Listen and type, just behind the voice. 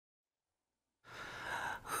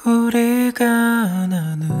우리가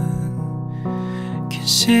나눈 긴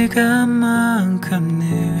시간만큼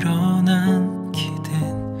늘어난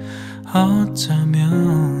기댄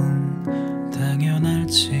어쩌면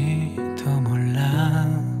당연할지도 몰라.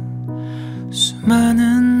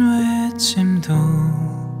 수많은 외침도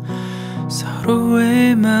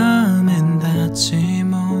서로의 마음엔 닿지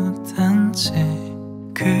못한 채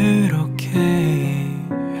그렇게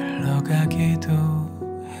흘러가기도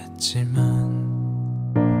했지만,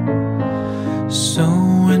 So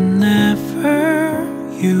whenever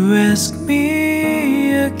you ask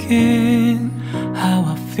me again how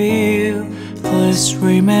I feel, please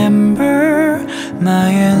remember my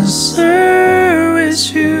answer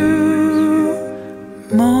is you.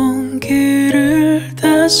 먼 길을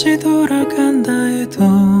다시 돌아간다 해도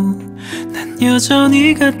난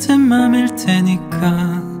여전히 같은 맘일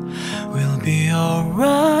테니까. We'll be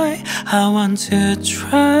alright, I want to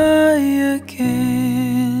try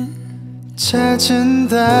again. 잦은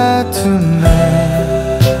다툼에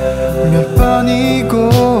몇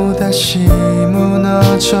번이고 다시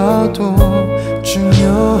무너져도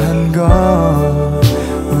중요한 건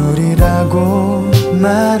우리라고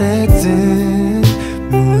말했듯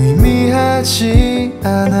무의미하지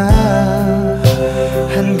않아.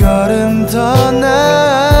 한 걸음 더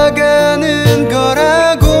나아가는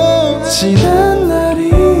거라고 지난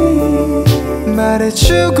날이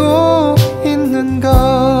말해주고 있는 걸.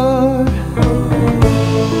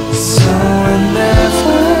 So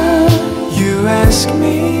whenever you ask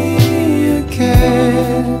me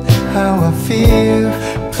again how I feel,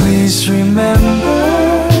 please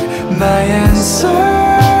remember my answer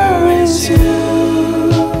is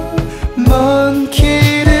you. 먼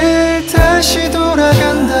길을 다시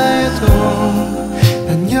돌아간다 해도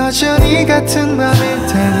난 여전히 같은 맘일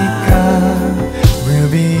테니까. We'll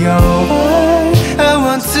be alright, I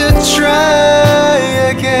want to try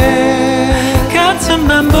again. 같은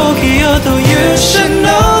반복이어도 you should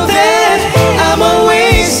know that I'm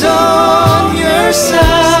always on your side.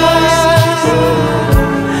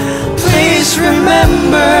 Please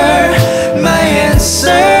remember my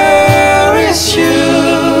answer is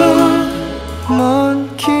you.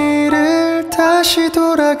 먼 길을 다시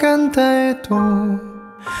돌아간다 해도 난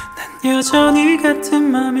여전히 같은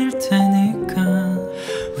맘일 테니까.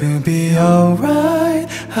 We'll be alright,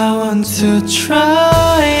 I want to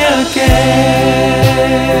try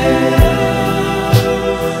again.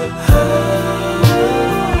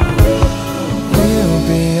 We'll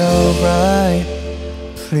be alright,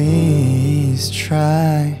 please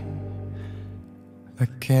try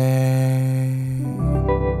again.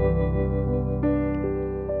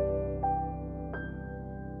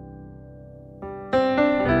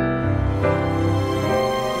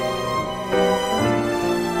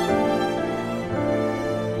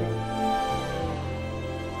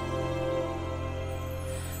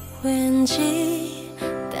 왠지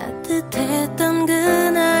따뜻했던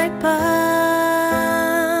그날 밤,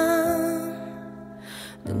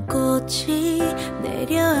 눈꽃이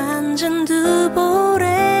내려앉은 두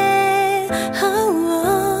볼에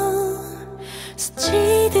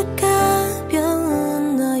스치듯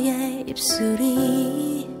가벼운 너의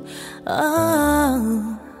입술이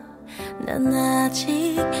난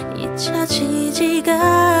아직 잊혀지지가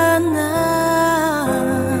않아.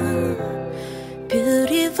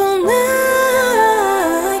 Beautiful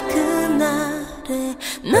night, 그날의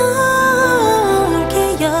널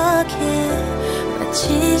기억해.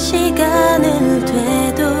 마치 시간을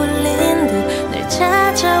되돌린 듯 널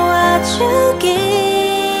찾아와 주긴.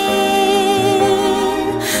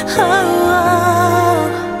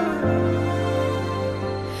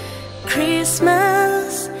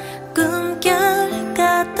 Christmas, 꿈결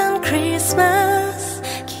같던 Christmas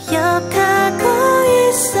기억하고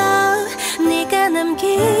있어. 네가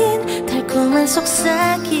남긴 달콤한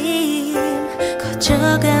속삭임,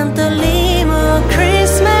 커져간 떨림. Oh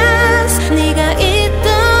Christmas, 네가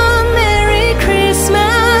있던 Merry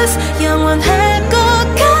Christmas, 영원할 것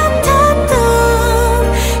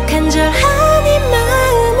같았던 간절한 이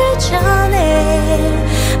마음을 전해.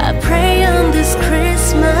 I pray on this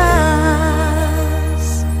Christmas.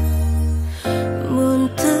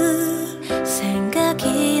 문득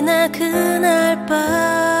생각이 나 그날 밤,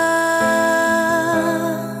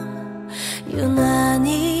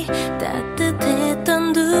 유난히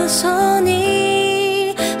따뜻했던 두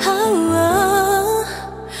손이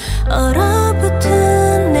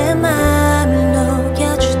얼어붙은 내 맘을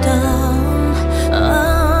녹여주던.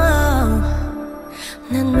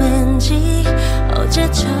 난 왠지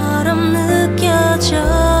어제처럼 느껴져.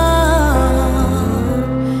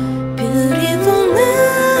 Beautiful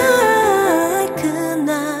night,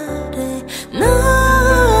 그날의 너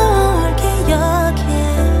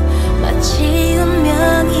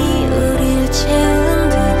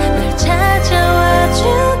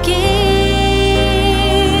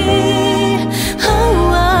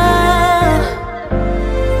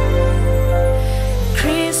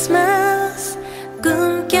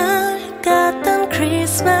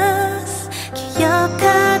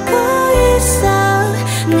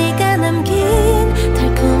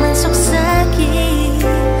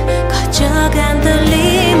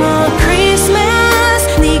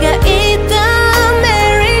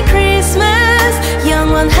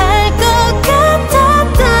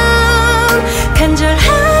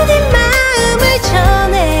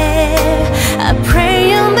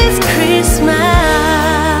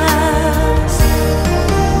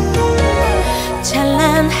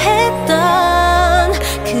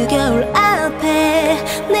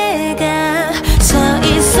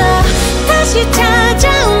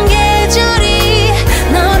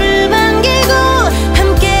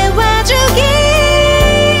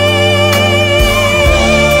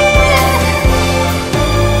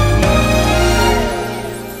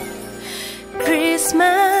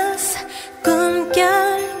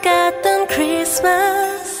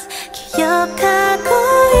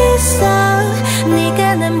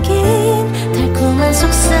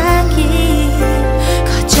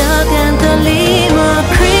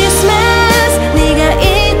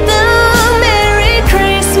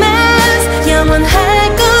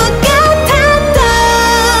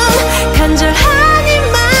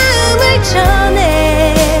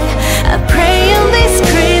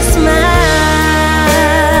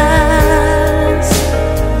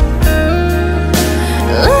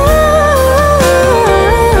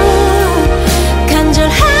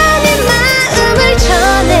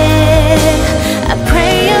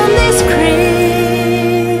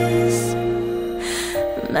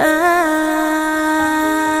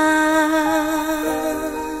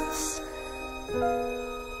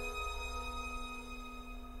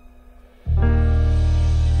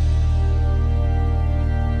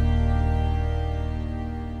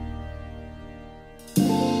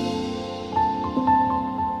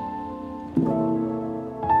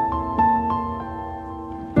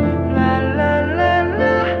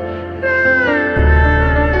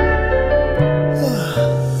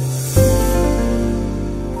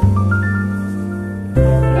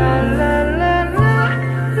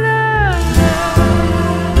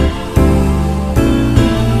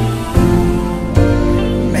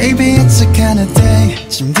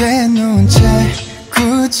침대에 누운 채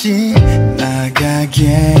굳이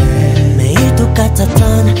나가게 매일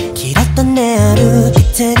똑같았던 길었던 내 하루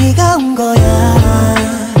끝에 네가 온 거야.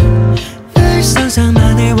 늘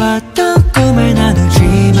상상만 해왔던 꿈을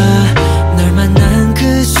나누지 마. 널 만난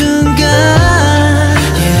그 순간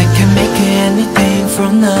Yeah, I can make anything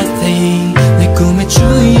from nothing. 내 꿈의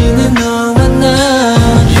주인은 너와 나.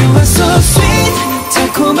 You are so sweet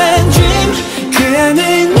달콤한 dream 그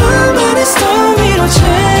안에 너만의 스토리로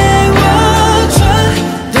채워줘.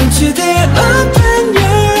 Don't you dare open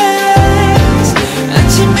your eyes.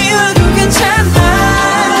 아침이어도 괜찮아.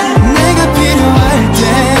 내가 필요할 땐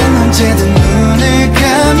언제든 눈을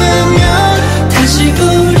감으면 다시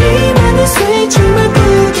우리만의 sweet dream을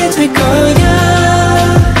꾸게 될 거야.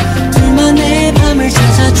 둘만의 밤을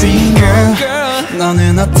찾아 dream girl.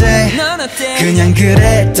 너는 어때? 그냥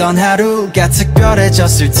그랬던 하루가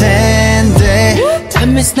특별해졌을 텐데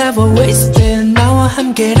Time is never wasted 나와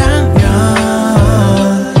함께라면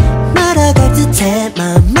날아갈 듯해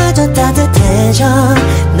마음마저 따뜻해져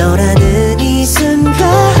너라는 이 순간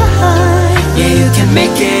Yeah, you can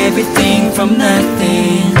make everything from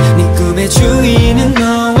nothing. 네 꿈의 주인은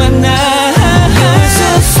너와 나. You're so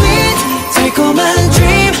sweet 달콤한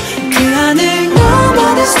dream 그 안을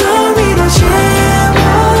너만의 스토리로 채워줘.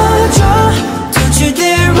 Don't you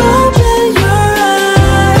dare open your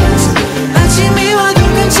eyes. 아침이 와도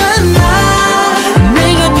괜찮아.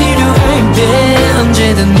 내가 필요할 때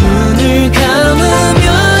언제든 눈을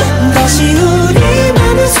감으면 다시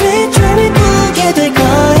우리만의 sweet dream을 꾸게 될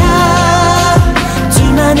거야.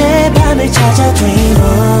 둘만의 밤을 찾아 dream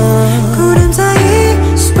on. 구름 사이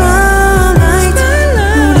spotlight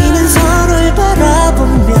우리는 서로를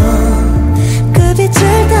바라보며 그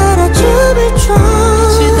빛을 따라 춤을 춰.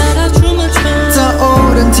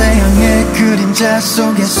 떠오른 태양의 그림자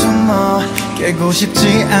속에 숨어 깨고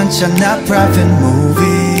싶지 않잖아 private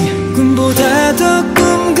movie. 꿈보다 더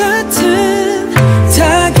꿈 같은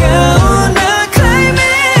다가온 our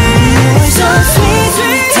climax. So sweet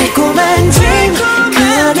달콤한 dream 그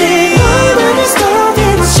안에 너만의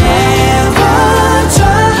스토리로 채워줘.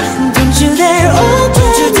 Don't you dare open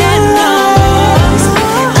your eyes.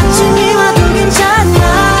 아침이 와도 괜찮아.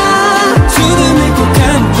 두 눈을 꼭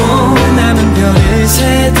감고 남은 별을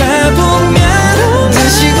세다 보면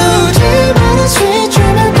다시 우리만의 sweet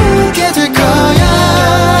dream을 꾸게 될 거야.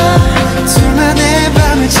 둘만의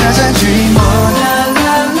밤을 찾아 dream on.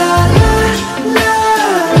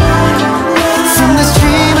 From this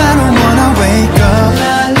dream I don't wanna wake up.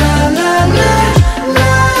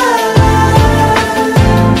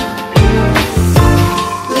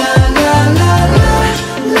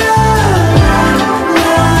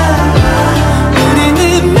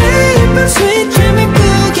 우리는 매일 밤 sweet dream을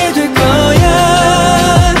꾸게 될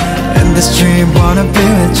거야. And this dream wanna be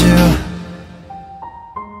with you.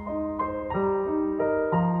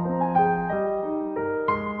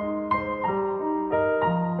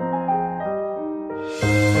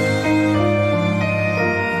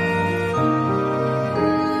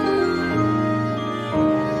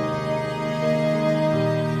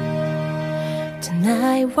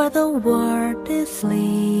 Tonight while the world is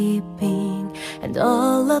sleeping and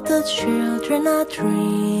all of the children are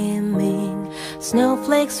dreaming,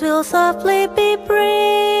 snowflakes will softly be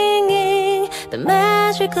bringing the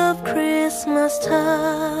magic of Christmas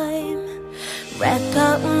time. Red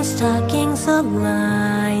cotton stockings are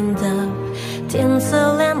lined up,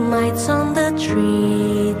 tinsel and lights on the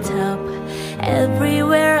treetop.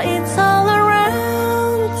 Everywhere it's all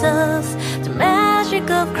around us, the magic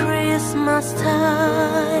of Christmas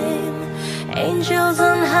time. Angels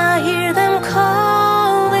on high hear them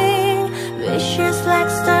calling, wishes like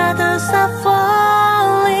stardust are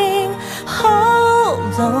falling.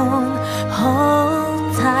 Hold on,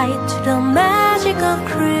 hold tight to the magic of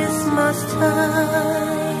Christmas time.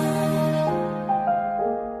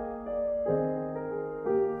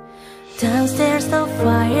 Downstairs the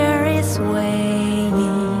fire is swaying,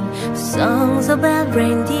 songs about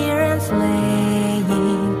reindeer and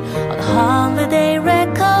sleighing. On holiday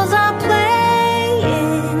record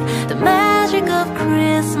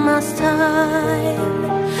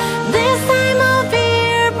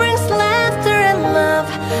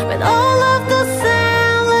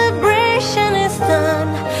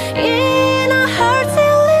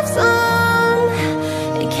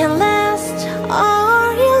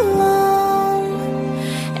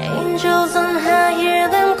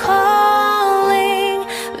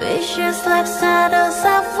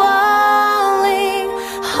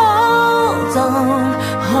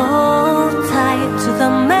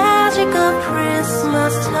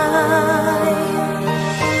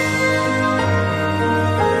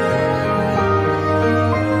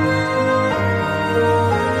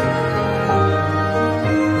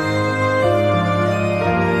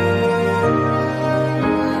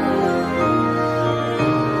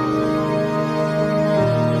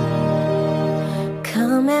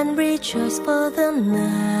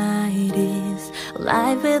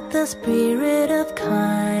with the spirit of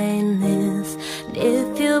kindness. And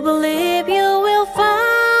if you believe, you will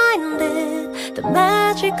find it, the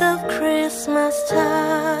magic of Christmas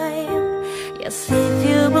time. Yes, if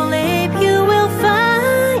you believe, you will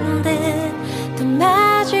find it, the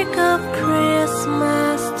magic of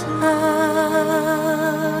Christmas time.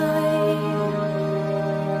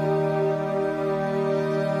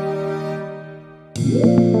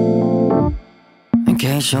 In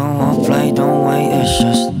case you won't play, don't wait, it's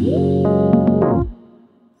just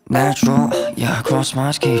natural. Yeah,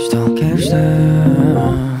 Christmas keeps there.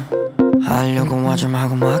 하려고 하지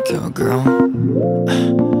말고 맡겨, girl.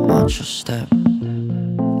 Watch your step.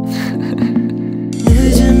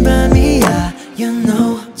 늦은 밤이야, you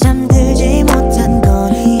know. 잠들지 못한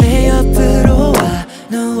거리 내 옆으로 와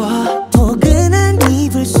누워. 포근한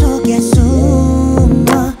이불 속에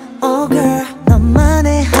숨어. Oh girl,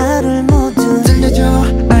 너만의 하루를 모두 들려줘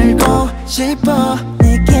알고 싶어.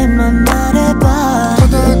 내게만 말해봐.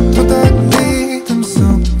 토닥토닥 리듬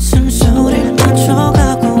속 숨소리를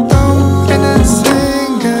맞춰가고 깨는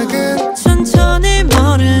생각은 천천히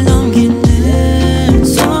머리를 넘기는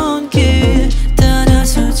손길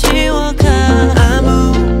따라서 지워가.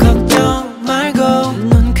 아무 걱정 말고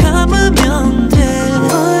눈 감으면 돼.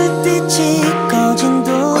 불빛이 꺼진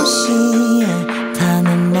도시에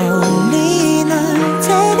타는 멀리 널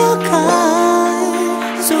데려가.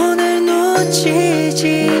 손을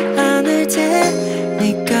놓치지 않을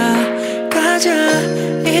테니까 가자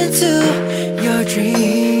into your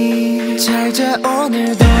dream. 잘 자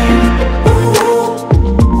오늘도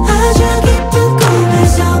아주 깊은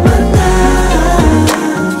꿈에서 만나.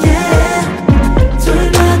 Yeah.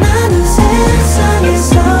 둘만 아는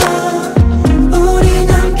세상에서 우린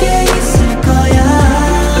함께 있을 거야.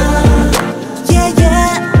 Yeah,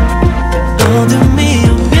 yeah. 어둠이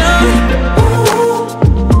오면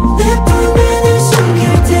내 품에 널 숨길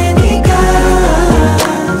테니까.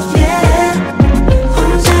 Yeah.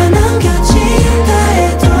 혼자 남겨진다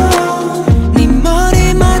해도 네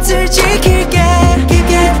머리맡을 지킬게.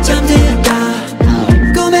 깊게 잠들다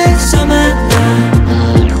꿈에서 만나.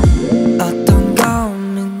 어떤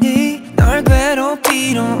고민이 널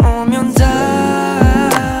괴롭히러 오면 다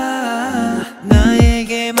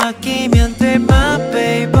나에게 맡기면 돼. My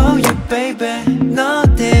baby, oh you baby. 너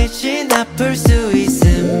대신 아플 수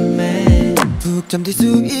있음에 푹 잠들 수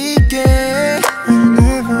있게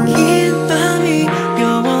긴 밤이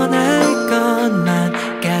영원할 것만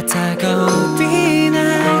같아. 겁이 날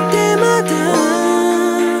때마다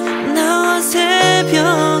나와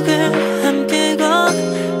새벽을 함께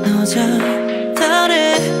건너자.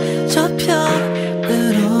 달의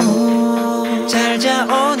저편으로 잘 자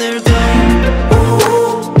오늘도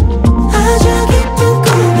아주 깊은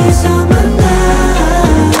꿈에서 만나.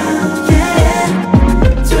 Yeah.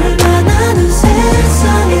 둘만 아는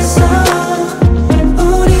세상에서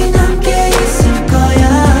우린 함께 있을 거야.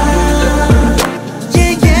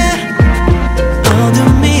 Yeah, yeah.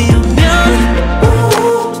 어둠이 오면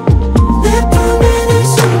내 품에 널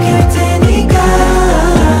숨길 테니까.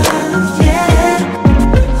 Yeah.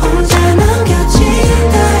 혼자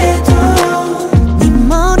남겨진다 해도 네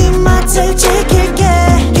머리맡을 지킬게.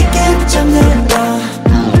 깊게 잠들다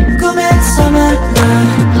꿈에서 만나.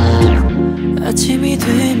 아침이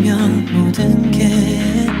되면 모든 게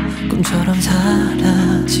꿈처럼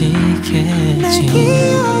사라지겠지.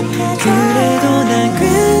 그래도 난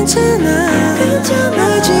괜찮아.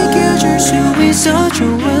 널 지켜줄 수 있어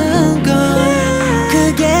좋은 건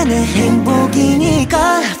그게 내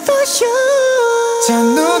행복이니까. For you. 자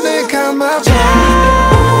눈을 감아봐.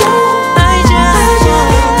 I just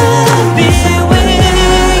wanna be with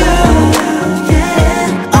you. Yeah.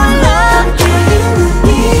 어렵게 있는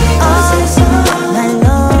이곳에서 날로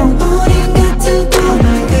우린 같은 꿈을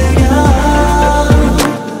그려.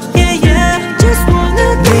 Yeah, yeah. Just wanna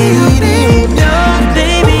be with you.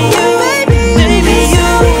 Baby you, baby you.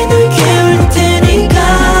 널 깨울 테니까.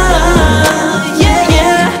 Yeah,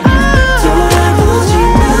 yeah. 돌아보지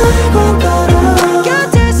말고 걸어.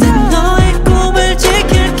 난 너의 꿈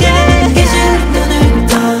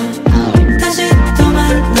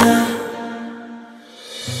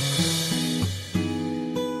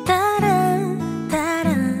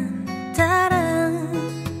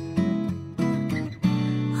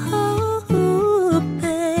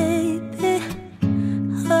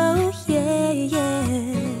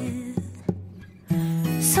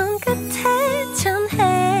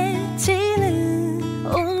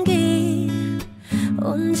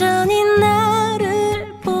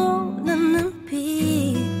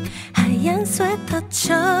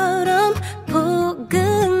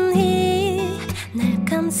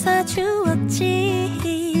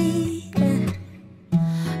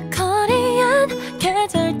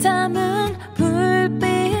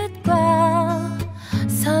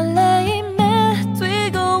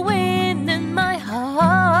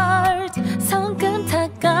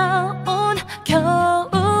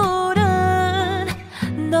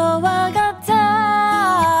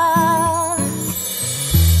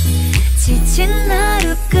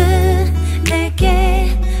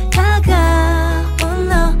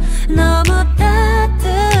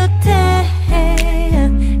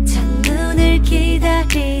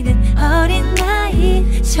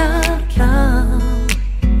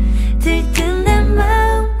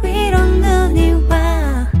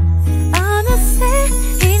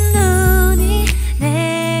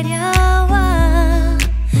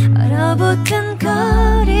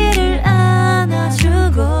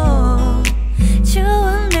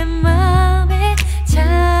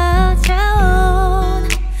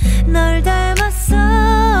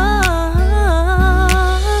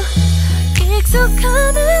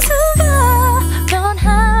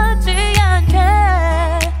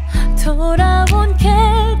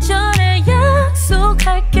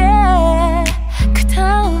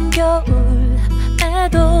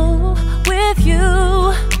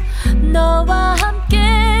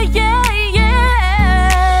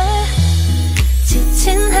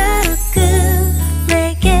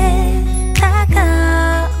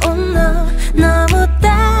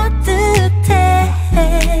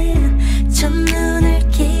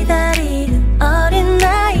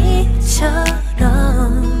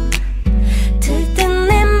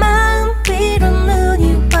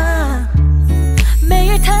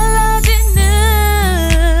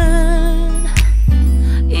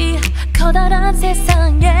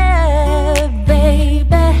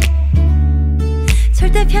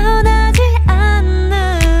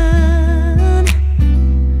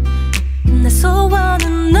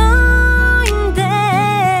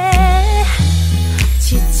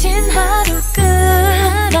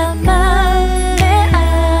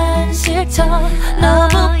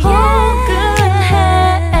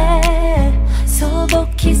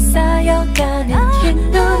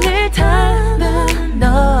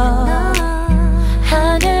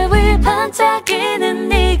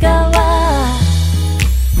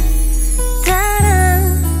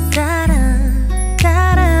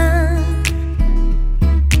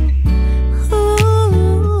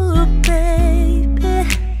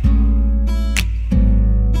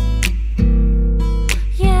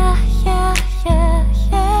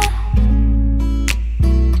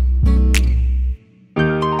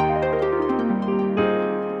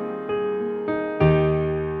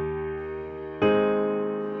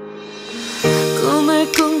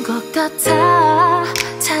같아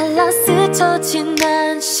찰나 스쳐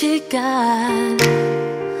지난 시간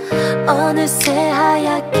어느새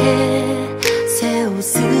하얗게 새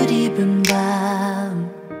옷을 입은 밤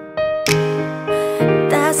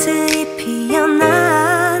따스히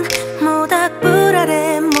피어난 모닥불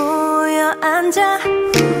아래 모여 앉아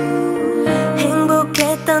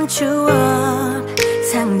행복했던 추억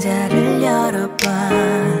상자를 열어봐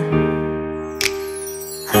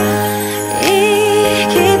이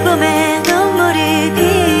기쁨에 눈물이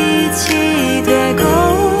빛이 되고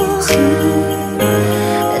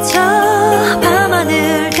저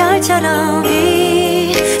밤하늘 별처럼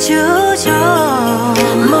비추죠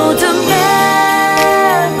모두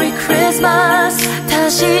메리 크리스마스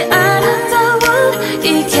다시 아름다운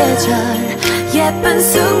이 계절 예쁜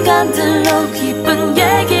순간들로 기쁜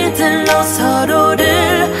얘기들로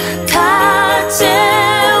서로를 다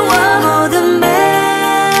채워 모두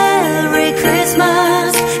메리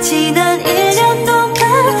크리스마스 지난 1년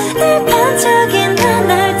동안 늘 반짝이는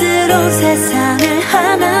날들로 세상을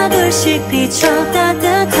하나 둘씩 비춰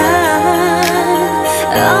따뜻한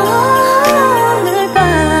오늘 밤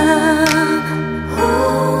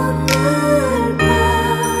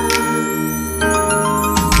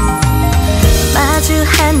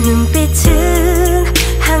마주한 눈빛은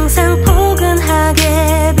항상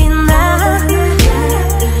포근하게 빛나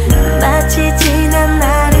마치 지난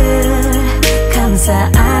날을 감사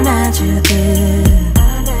안아주듯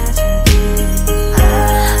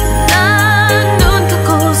난 눈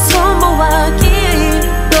감고 손 모아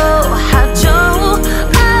기도하죠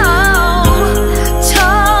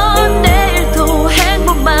저 내일도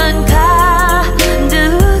행복만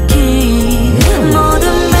가득히 모두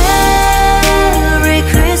메리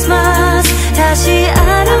크리스마스 다시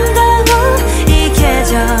아름다운 이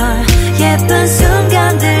계절 예쁜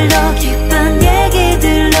순간들로 기쁜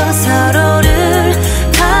얘기들로 서로를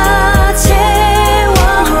다 채워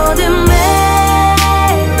모두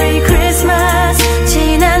메리 크리스마스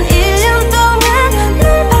지난 1년 동안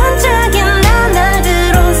늘 반짝이는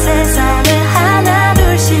날들로 세상을 하나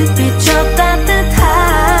둘씩 비춰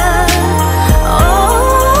따뜻한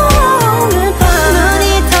오늘 밤 눈이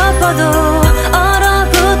덮어도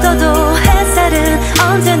얼어붙어도 햇살은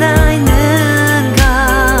언제나 있는 걸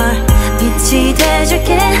빛이 돼줄게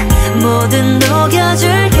뭐든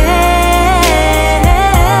녹여줄게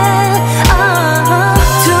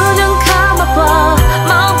두 눈 감아봐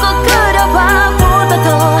마음껏 그려봐 보다 더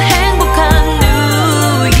행복한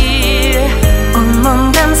New Year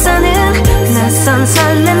온몸 감싸는 낯선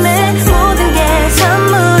설렘에 모든 게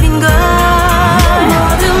선물인걸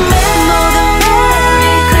모두 메리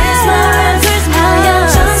크리스마스 하얀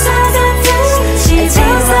천사 같은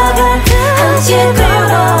시진서 같은 함께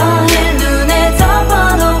걸어 내 눈에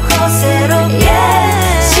덮어놓고 새롭게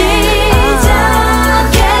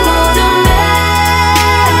시작해 모두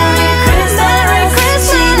메리 크리스마스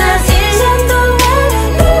지난 1년 동안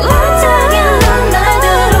늘 반짝이는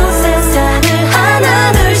날들로 세상을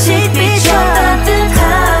하나 둘씩 비춰 따뜻한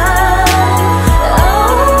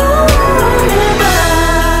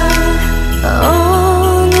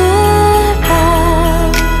오늘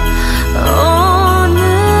밤 오늘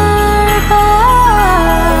밤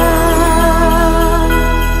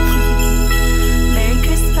메리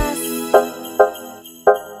크리스마스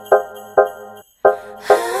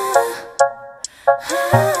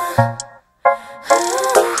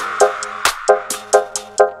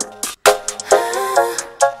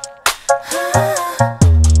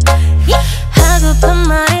하고픈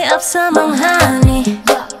말이 없어 멍하니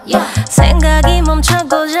생각이 멈춰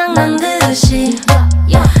고장난 듯이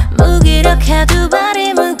무기력해 두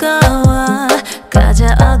발이 무거워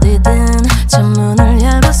가자 어디든 전문을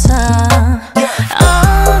열었어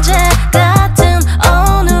어제 같은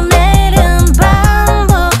오늘 내일은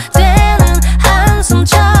반복되는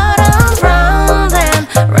한숨처럼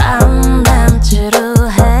round and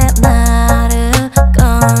지루해 나를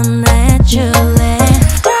꺼내줄래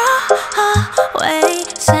Throw away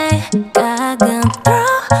생각은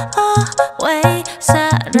throw away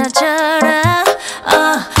사라져라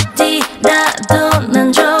어디라도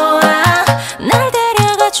난 좋아 날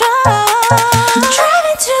데려가줘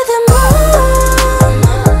Driving to the moon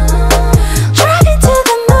Driving to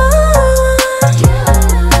the moon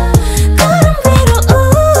구름 위로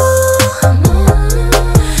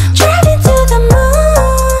Driving to the moon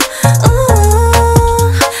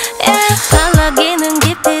yeah. 발라기는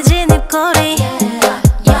깊이 진 입꼬리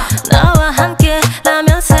너와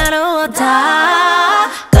함께라면 새로워 다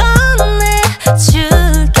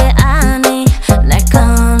꺼내줄게 아니 날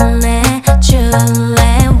꺼내줄래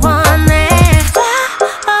원해 Fly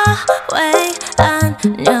away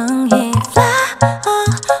안녕히 Fly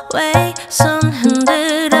away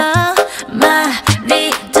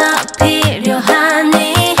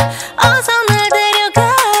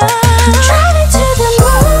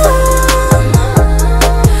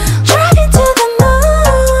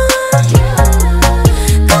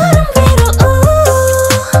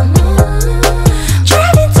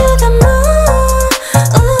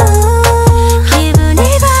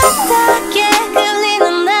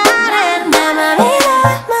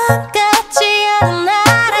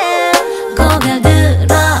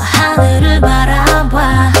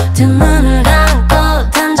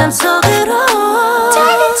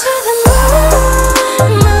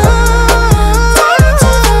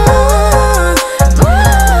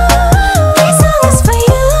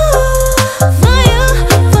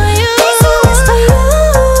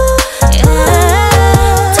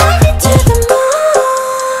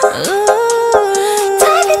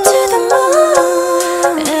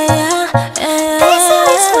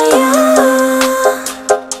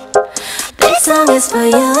just for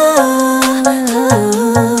you.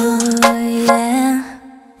 Yeah.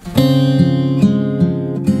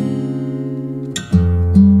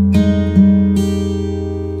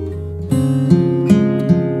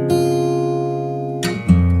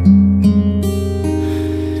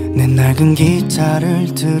 내 낡은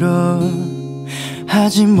기타를 들어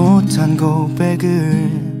하지 못한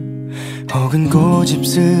고백을 혹은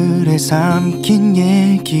고집스레 삼킨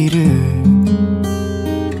얘기를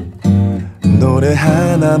노래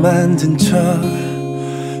하나 만든 척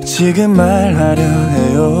지금 말하려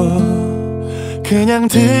해요. 그냥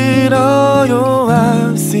들어요.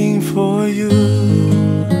 I'll sing for you.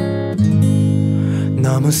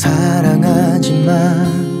 너무 사랑하지만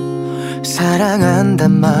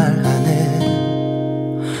사랑한단 말 안 해.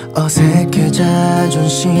 어색해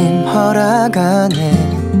자존심 허락 안 해.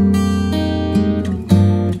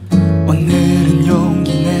 오늘은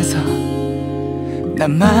용기 내서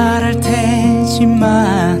난 말할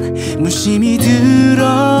테지만 무심히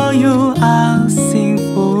들어요. I'll sing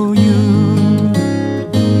for you.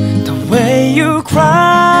 The way you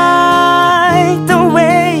cry, the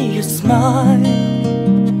way you smile,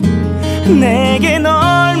 내겐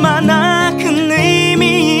얼마나 큰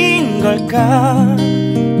의미인 걸까.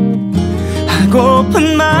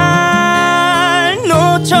 하고픈 말,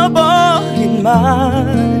 놓쳐버린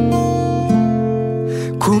말,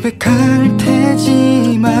 고백할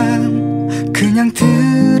테지만 그냥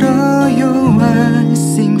들어요. I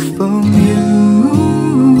sing for you,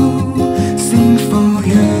 sing for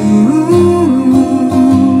you.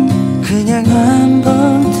 그냥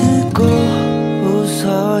한번 듣고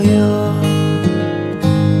웃어요.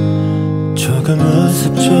 조금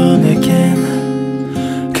우습죠. 내겐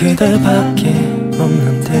그대밖에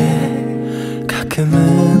없는데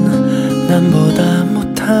가끔은 남보다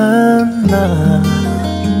못한 나.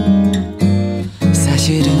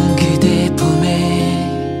 사실은 그대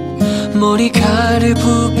품에 머리카락을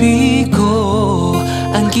부비고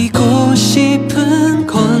안기고 싶은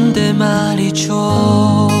건데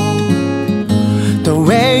말이죠. The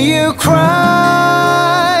way you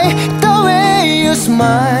cry, the way you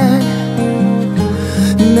smile,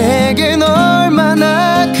 내겐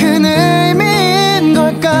얼마나 큰 의미인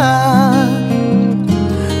걸까.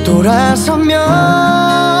 돌아서면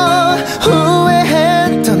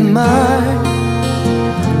후회했던 말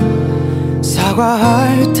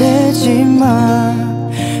사과할 테지만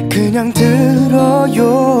그냥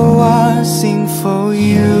들어요. I sing for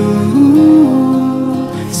you,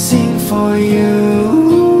 sing for you.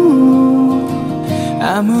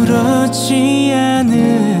 아무렇지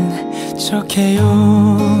않은 척해요.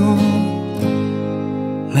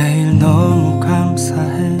 매일 너무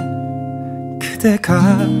감사해.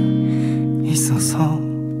 그대가 있어서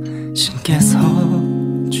신께서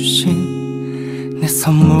주신 내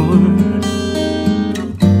선물.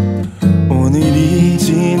 오늘이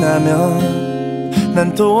지나면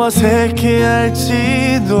난 또 어색해할지도.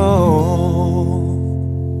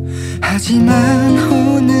 하지만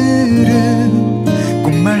오늘은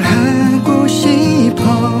꼭 말하고 싶어.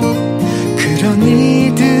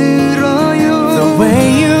 그러니 들어요. The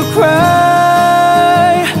way you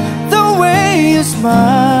cry, the way you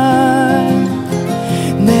smile,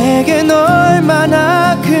 내겐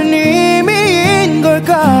얼마나 큰 의미인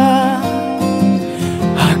걸까.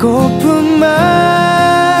 하고픈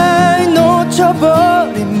말,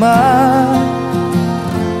 놓쳐버린 말,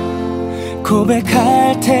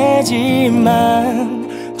 고백할 테지만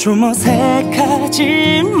좀 어색하지만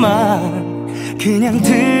그냥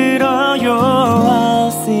들어요. I'll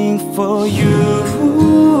sing for you,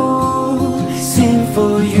 sing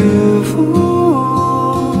for you.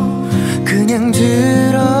 그냥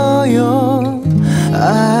들어요.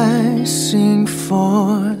 I'll sing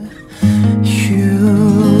for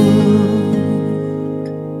you.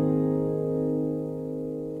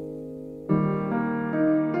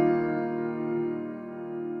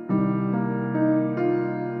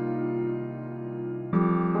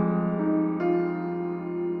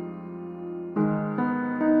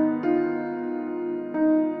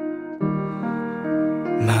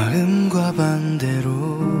 마음과 반대로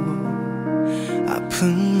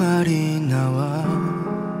아픈 말이 나와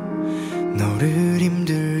너를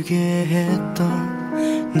힘들게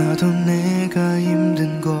했던 나도 내가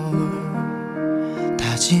힘든 걸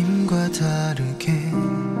다짐과 다르게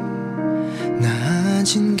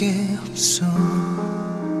나아진 게 없어.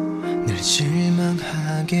 늘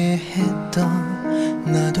실망하게 했던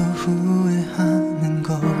나도 후회하는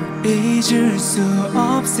걸 잊을 수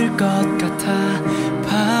없을 것 같아.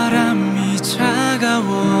 바람이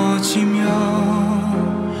차가워지며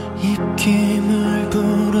입김을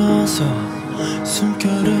불어서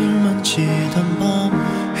숨결을 펼치던 밤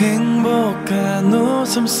행복한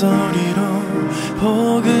웃음소리로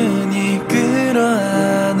포근히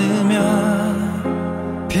끌어안으며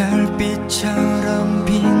별빛처럼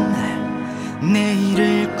빛날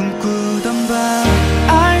내일을 꿈꾸던 밤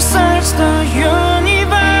I search the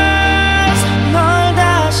universe 널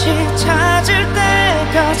다시 찾을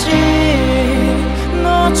때까지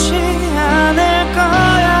놓지 않을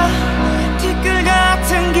거야 티끌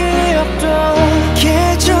같은 기억도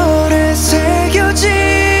계절에 새겨진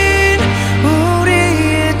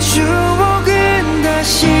우리의 추억은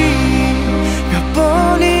다시 몇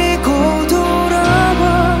번이고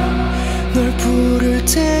돌아와 널 부를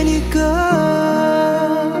테니까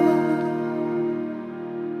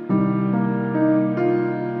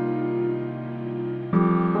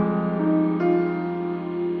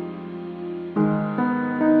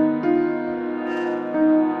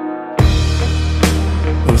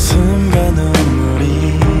웃음과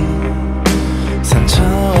눈물이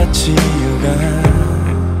상처와 치유가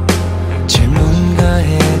질문과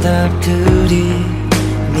해답들이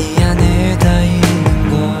네 안에 다 있는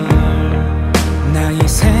걸 나의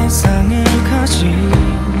세상을 가진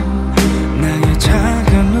나의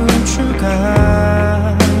작은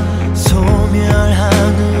우주가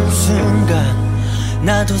소멸하는 순간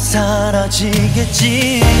나도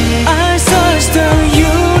사라지겠지 I search the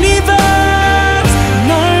universe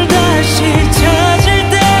널 다시 찾을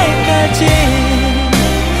때까지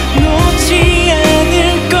놓지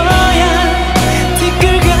않을 거야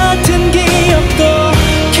티끌 같은 기억도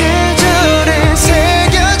계절에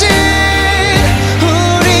새겨진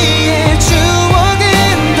우리의 추억은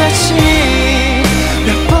다시 몇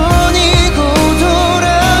번이고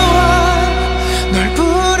돌아와 널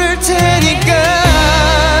부를 테니까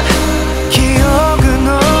기억은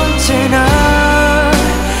언제나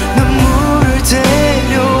눈물을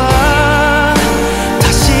데려와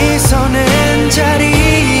다시 서는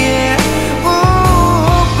자리에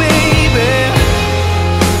Oh baby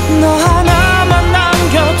너 하나만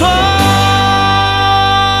남겨둬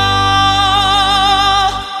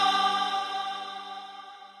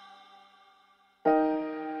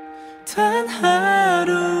단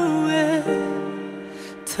하루에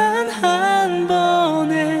단 한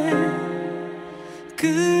번에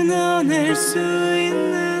끊어낼 수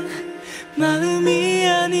있는 마음이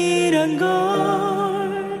아니란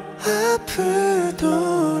걸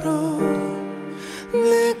아프도록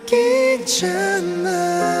느끼잖아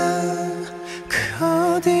그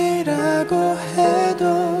어디라고 해도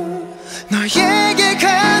너에게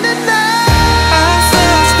가는 날 I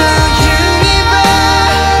search the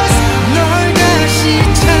universe 널 다시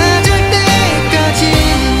찾을 때까지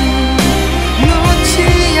놓지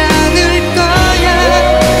않을 거야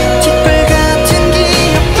티끌 같은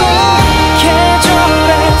기억도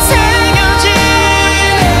계절에 새겨진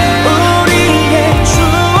우리의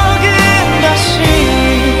추억은 다시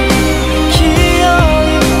기억이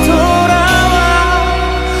돌아와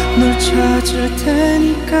널 찾을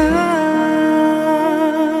테니까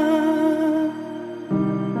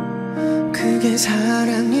그게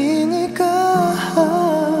사랑이니까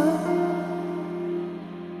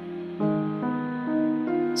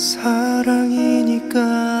사랑이니까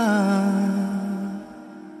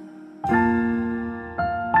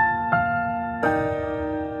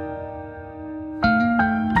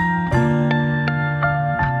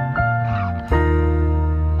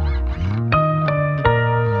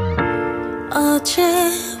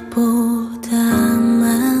어제보다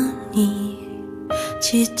많이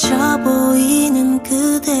지쳐 보이는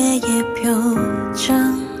그대의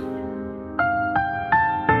표정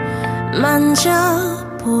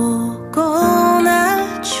만져보고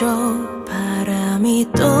나죠 바람이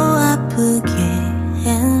또 아프게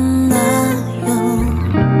했나요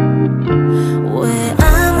왜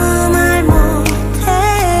아무 말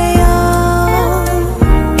못해요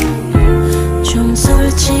좀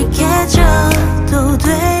솔직해져도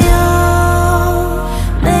돼요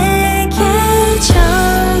내게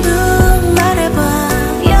전부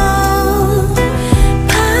말해봐요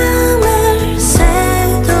밤을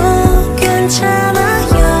새도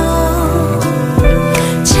괜찮아요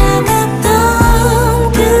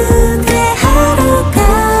차갑던 그대 하루가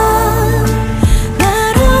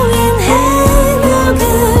나로 인해 녹을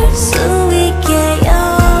수 있게요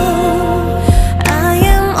I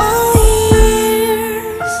am all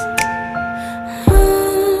ears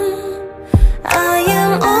I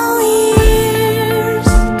am all ears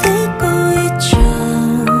듣고 있죠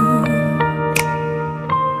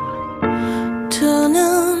두 눈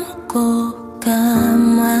꼭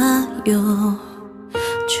감아요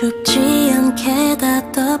춥지 않게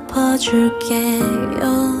다 덮어줄게요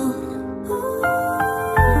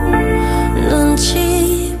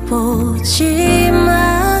눈치 보지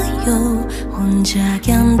마요. 혼자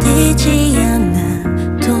견디지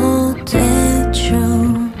않아도 되죠.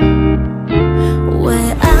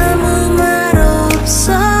 왜 아무 말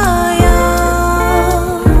없어요.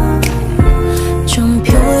 좀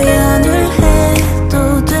표현을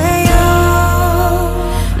해도 돼요.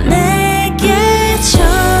 내게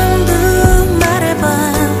전부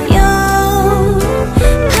말해봐요.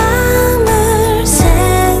 밤을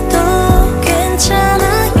새도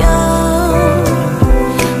괜찮아요.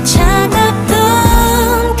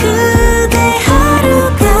 차갑던 그대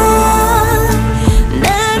하루가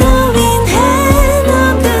나로 인해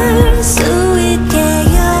녹을 수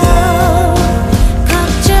있게요.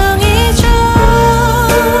 걱정이죠.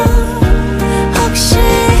 혹시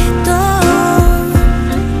또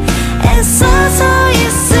애써서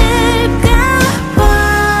있을까봐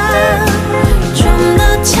좀 더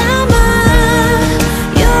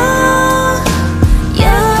참아요.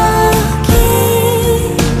 여기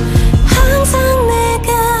항상 내가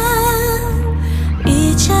이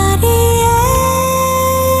자리에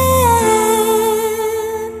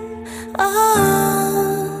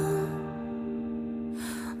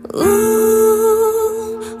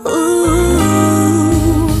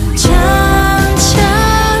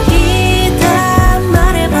천천히 다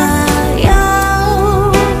말해봐요.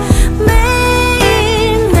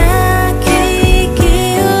 매일 나 귀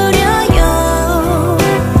기울여요.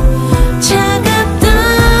 차갑던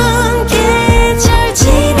계절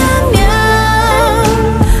지나면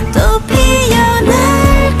또 피어날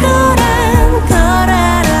거란 걸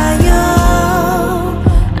알아요.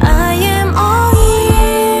 I am all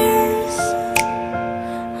ears.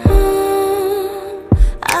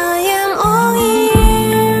 I am all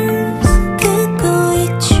ears. 듣고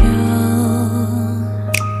있죠.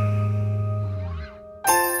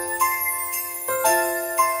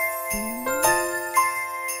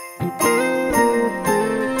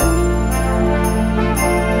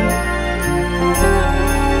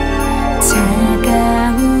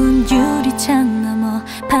 차가운 유리창 너머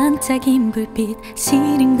반짝인 불빛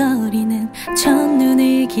시린거리는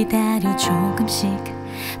첫눈을 기다려 조금씩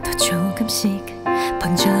더 조금씩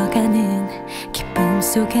번져가는 기쁨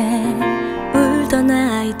속에 울던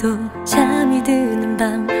아이도 잠이 드는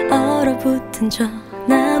밤 얼어붙은 저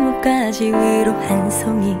나뭇가지 위로 한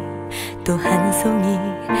송이 또 한 송이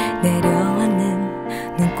내려앉는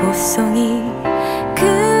눈꽃송이. 그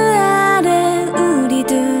아래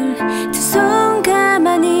우리들 두 손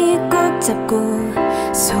가만히 꼭 잡고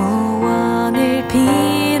소원을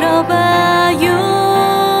빌어봐요.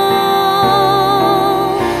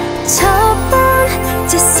 첫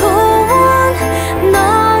번째 소원,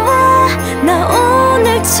 너와 나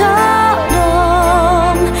오늘처럼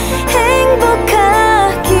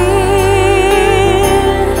행복하길.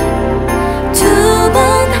 두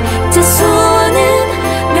번째 소원은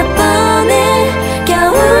몇 번의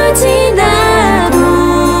겨울 지나도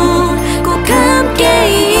꼭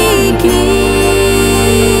함께이길.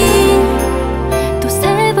 또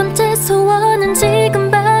세 번째 소원은 지금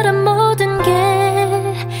바란 모든 게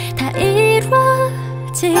다 이루어지기를.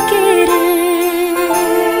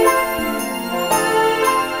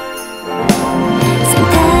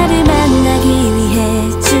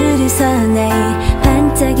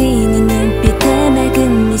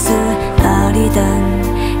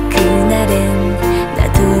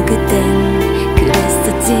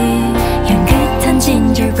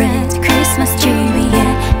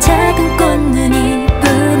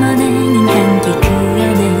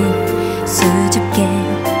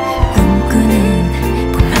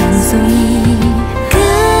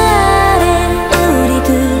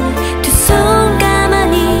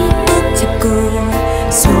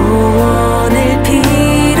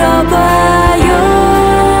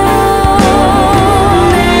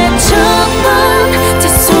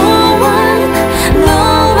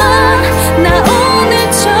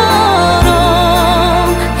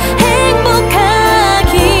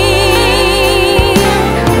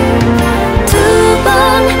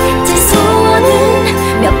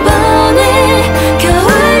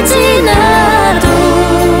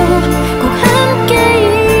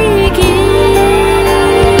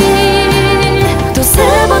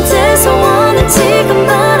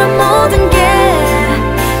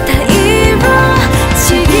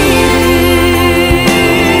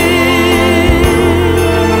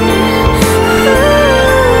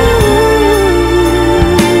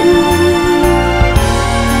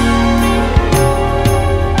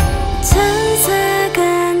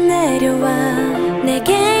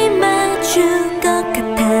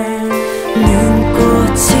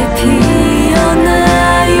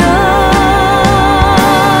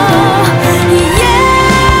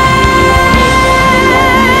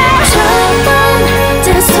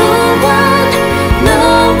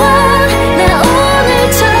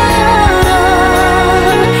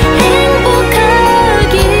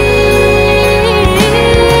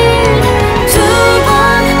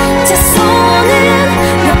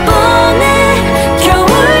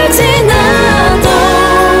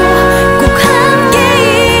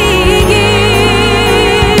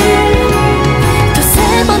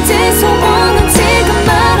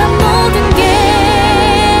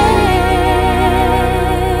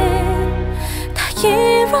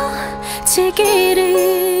 멀어지기를.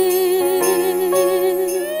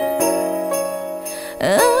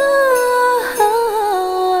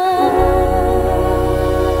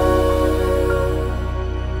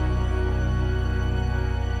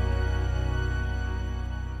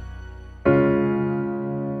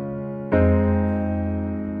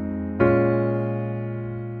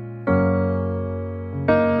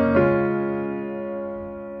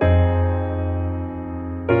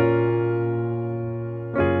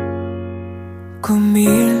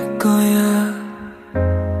 꿈일 거야.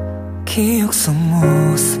 기억 속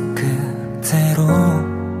모습 그대로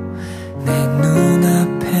내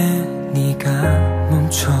눈앞에 네가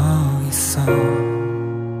멈춰 있어.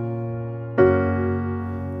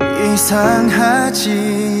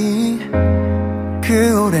 이상하지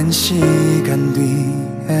그 오랜 시간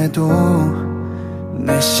뒤에도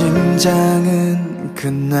내 심장은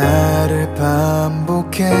그날을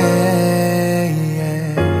반복해.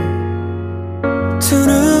 두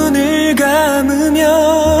눈을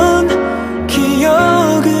감으면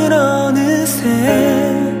기억은 어느새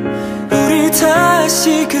우릴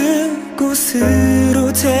다시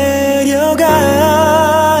그곳으로 데려가.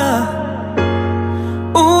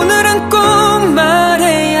 오늘은 꼭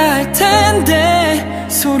말해야 할 텐데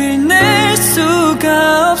소리를 낼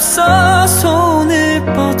수가 없어. 손을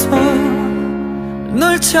뻗어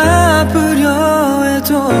널 잡으려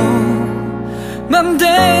해도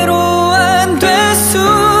맘대로 안 될 수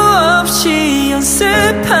없이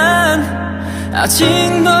연습한 아직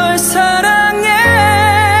널 사랑해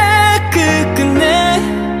끝끝내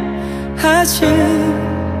하지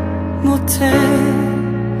못해.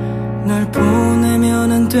 널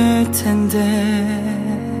보내면 안 될 텐데.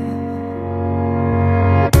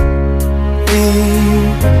 이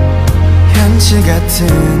현실 같은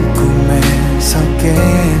꿈에서 깬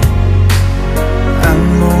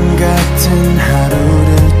악몽 같은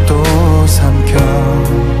하루를 또 삼켜.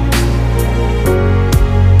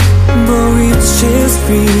 But which is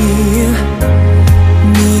real.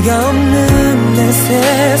 네가 없는 내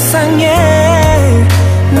세상에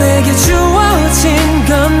내게 주어진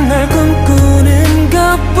건 널 꿈꾸는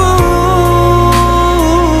것뿐.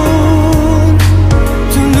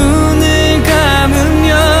 두 눈을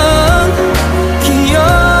감으면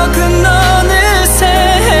기억은 어느새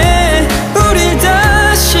우릴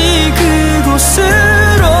다시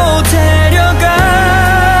그곳으로 데려가.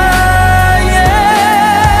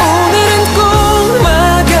 오늘은 꼭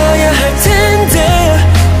막아야 할 텐데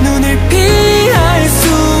눈을 피할 수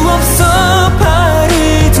없어. 발을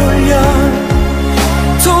돌려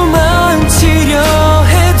도망치려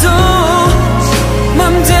해도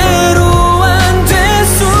맘대로 안 될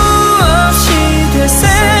수 없이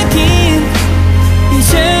되새긴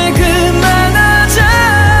이제 그만하자.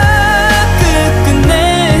 끝끝내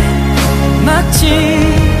막지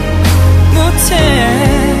못해.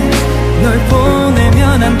 널 보내면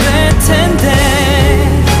안 될 텐데.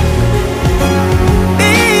 이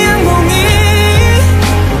악몽이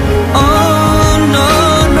Oh no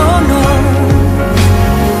no no.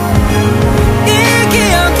 이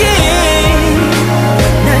기억이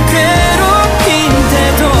날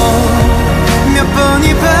괴롭힌대도 몇 번이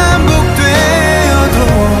반복되어도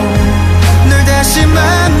널 다시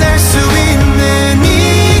만날 수 있는 이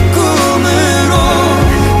꿈으로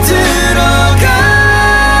들어가.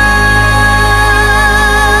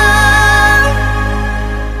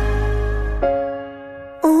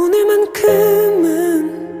 오늘만큼은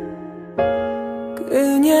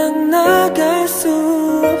그냥 나갈 수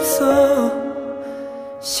없어.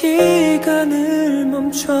 시간을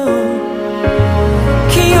멈춰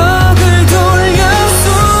기억을 돌려 수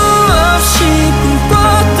없이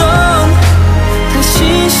꿈꿨던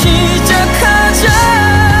다시 시작하자.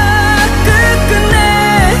 끝끝내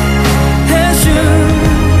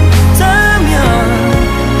해준다면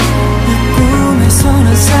이 꿈에서 난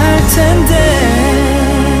살 텐데.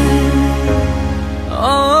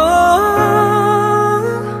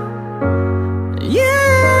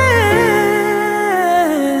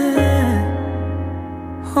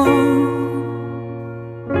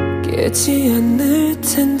 깨지 않을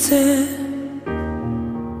텐데.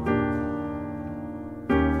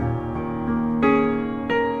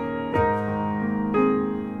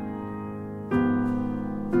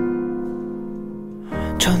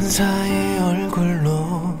 천사의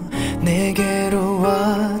얼굴로 내게로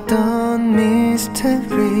왔던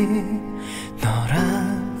미스터리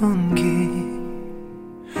너란 온기.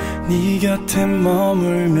 네 곁에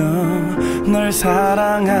머물며 널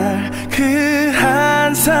사랑할 그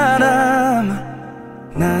한 사람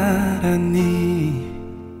나란히.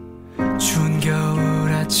 추운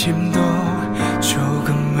겨울 아침도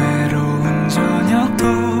조금 외로운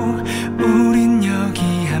저녁도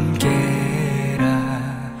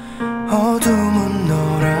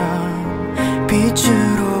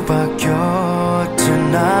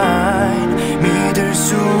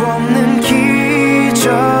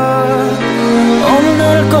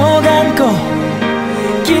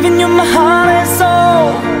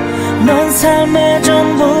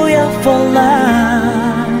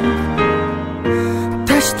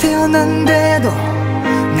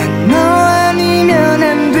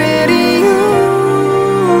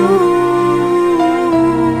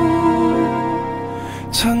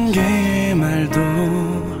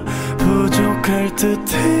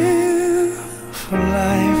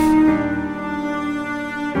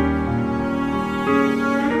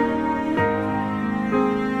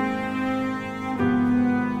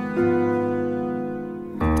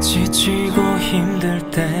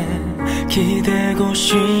되고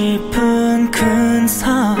싶은 큰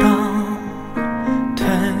사람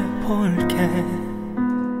돼볼게.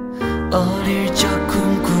 어릴 적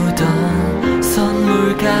꿈꾸던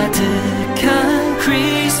선물 가득한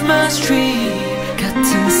크리스마스 트리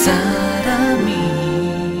같은 사람이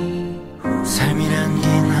삶이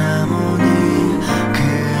남긴 하모니 그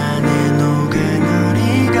안에 녹은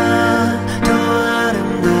우리가 더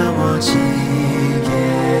아름다워지게.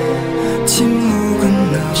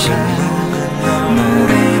 침묵은 너라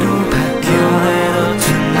노래로 바뀌어도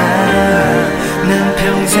tonight 난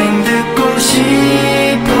평생 듣고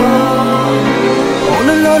싶어. 오늘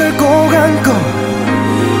너를 꼭 안고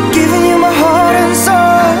Giving you my heart and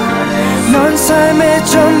soul. 넌 삶의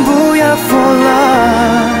전부야 for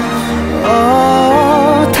life.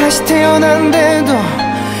 다시 태어난데도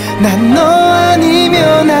난 너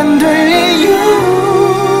아니면 안 될 이유.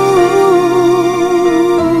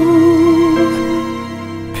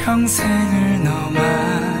 평생을 너만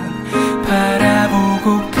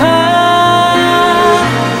바라보고파.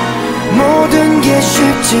 모든 게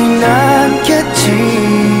쉽진 않겠지.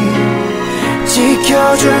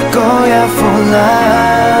 지켜줄 거야 for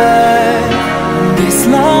life. This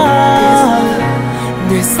love,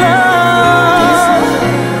 this love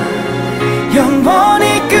영원히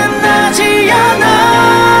끝나지 않아.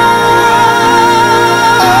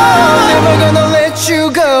 Never gonna let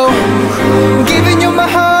you go. Giving you my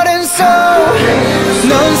heart and soul.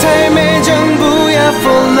 넌 삶의 전부야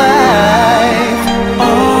for life.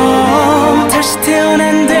 다시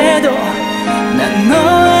태어난데도 난 너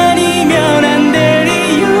아니면 안 될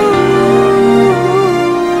이유.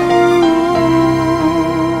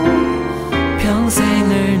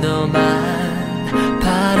 평생을 너만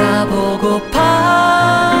바라보고파.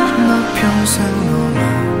 너 평생 너만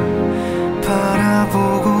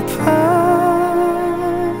바라보고파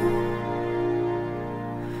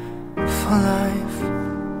for life.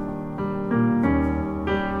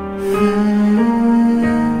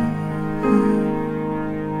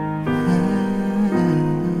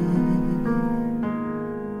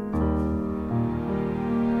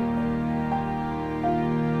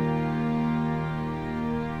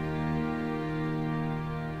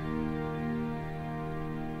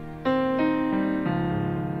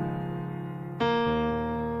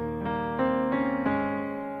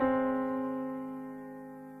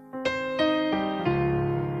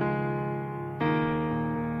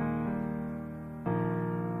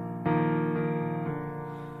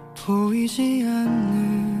 보이지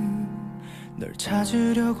않는 널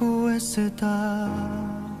찾으려고 애쓰다.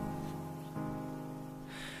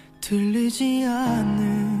 들리지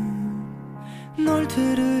않는 널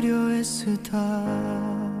들으려 애쓰다.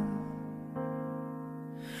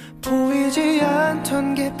 보이지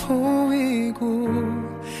않던 게 보이고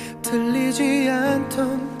들리지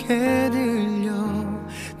않던 게 들려.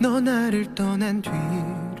 너 나를 떠난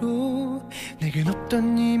뒤로 내겐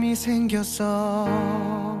없던 힘이 생겼어.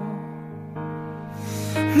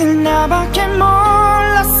 늘 나밖에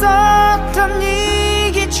몰랐었던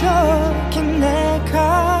이기적인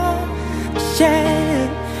내가 yeah.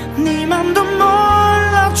 네 맘도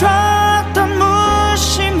몰라줬던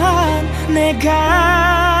무심한 내가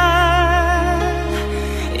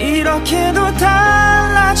이렇게도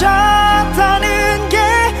달라졌다는 게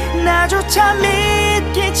나조차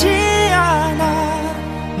믿기지 않아.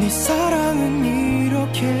 네 사랑은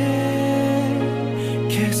이렇게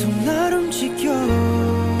계속 날 움직여.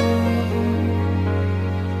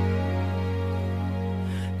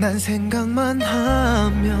 난 생각만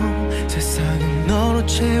하면 세상은 너로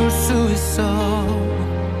채울 수 있어.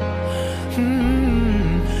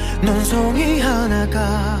 넌 송이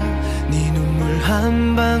하나가 네 눈물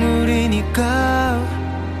한 방울이니까.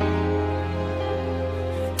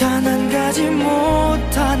 단 한 가지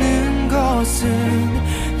못하는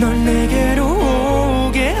것은 널 내게로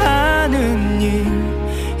오게 하는 일.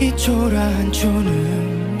 이 초라한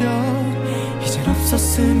초능력 이젠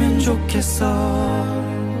없었으면 좋겠어.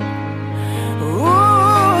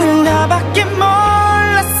 늘 나밖에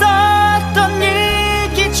몰랐었던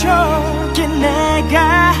이기적인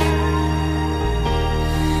내가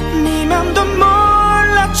네 맘도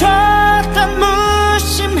몰라줬던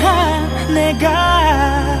무심한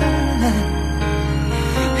내가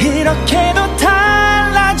이렇게도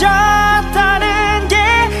달라졌다는 게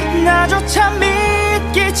나조차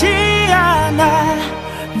믿기지 않아.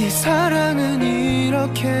 네 사랑은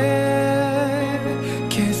이렇게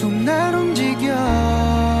계속 날 움직여.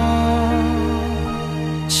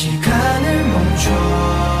 시간을 멈춰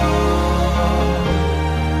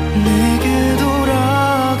내게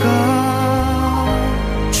돌아가.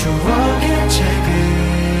 추억의 책을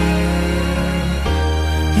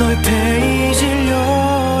널 페이지를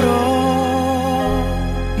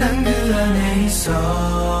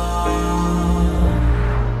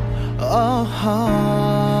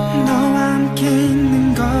너와 함께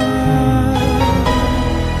있는 건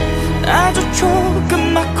아주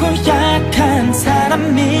조그맣고 약한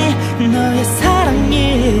사람이 너의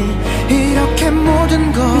사랑이 이렇게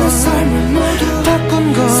모든 걸 내 삶을 모두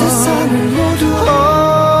바꾼 걸 세상을 모두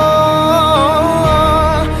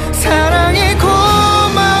사랑이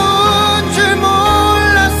고마운 줄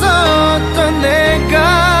몰랐었던 내가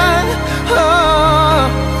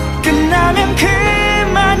끝나면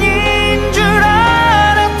그만인 줄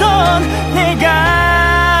알았던 내가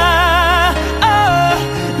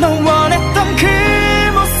너 원했던 그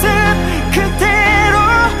모습 그대로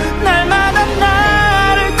날마다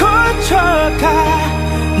나를 고쳐가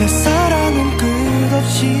내 사랑은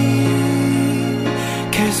끝없이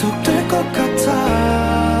계속될 것 같아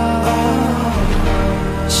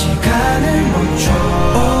시간을 멈춰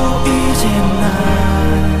이제 난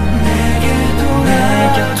내게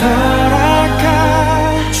돌아가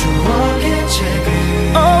추억의 책을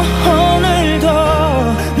오늘도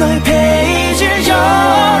너의 페이지를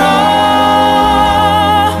열어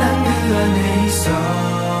난 그 안에 있어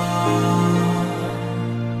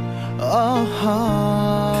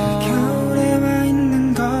그 겨울에 와 있는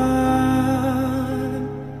건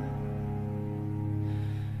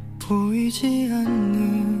보이지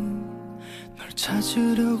않는 널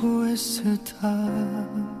찾으려고 애쓰다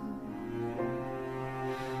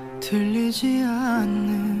들리지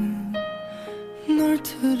않는 널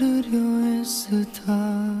들으려 애쓰다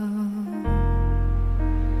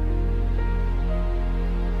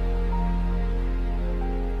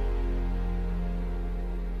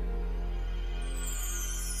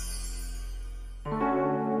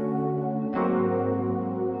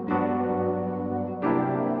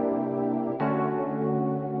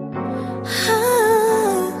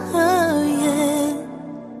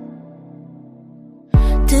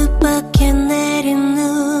뜻밖의 내린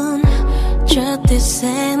눈 저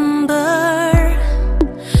디셈버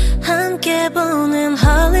함께 보낸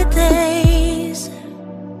holidays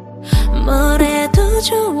뭐래도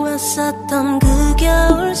좋았었던 그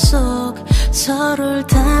겨울 속 서로를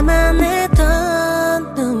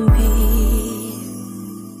담아내던 눈빛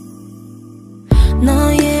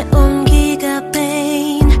너의 온기가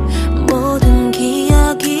빼인 모든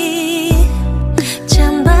기억이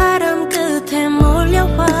찬바람 끝에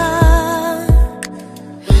몰려와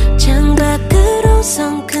창밖으로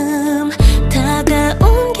성큼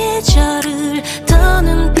다가온 계절을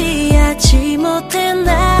더는 피하지 못해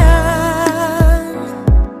난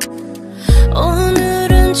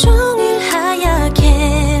오늘은 종일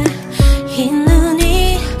하얗게 이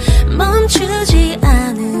눈이 멈추지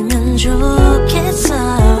않으면 좋겠어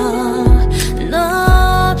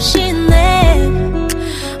너 없이 내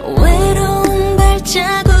외로운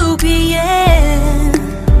발자국 위에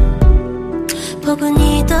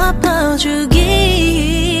포근히 덮어주길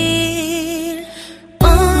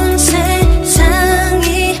온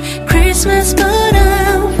세상이 Christmas but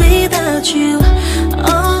I'm without you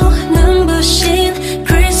눈부신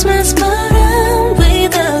Christmas but I'm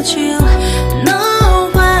without you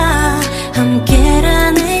너와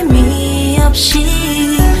함께란 의미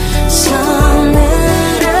없이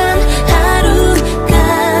서늘한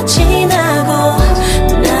하루가 지나고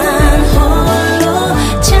난 홀로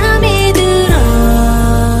잠이 들어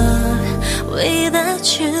without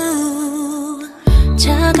you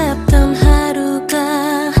차갑던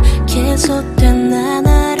하루가 계속된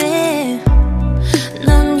나날에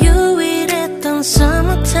넌 유일했던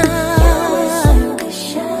summertime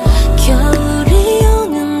겨울이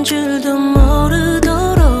오는 줄도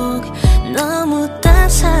모르도록 너무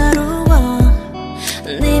따사로워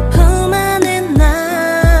네 품 안에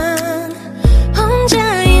난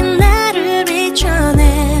혼자인 나를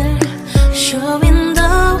비춰낼 쇼윈도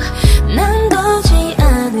난 보지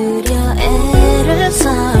않으려 애를 써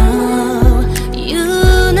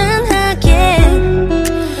유난하게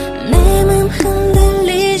내 맘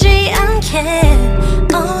흔들리지 않게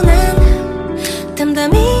난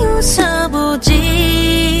담담히 웃어보지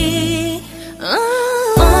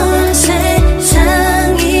온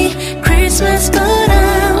세상이 Christmas but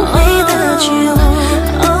I'm without you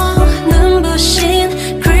눈부신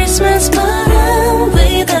Christmas but I'm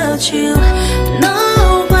without you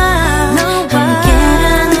너와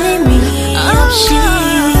함께란 의미 없이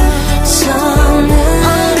서늘한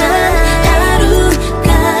하루가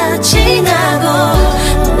지나고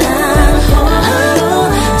난 홀로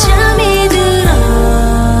잠이 들어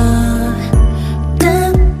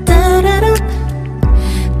따라라라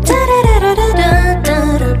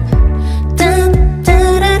따라라라라라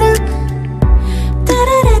따라라라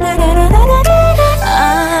따라라라라라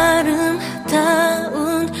아름다운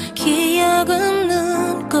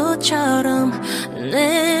햇빛처럼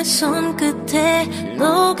내 손끝에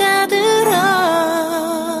녹아들어.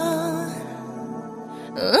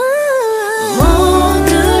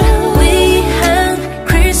 모두를 위한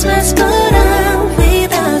크리스마스 but I'm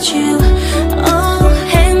without you.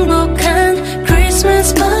 행복한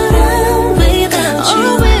크리스마스 but I'm without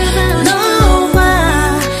you. 너와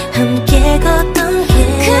함께 걷던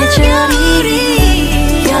계절이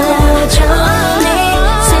여전히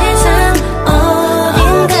세상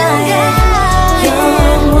어딘가에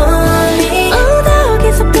영원히 더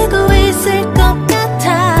계속되고 있을 것 같아.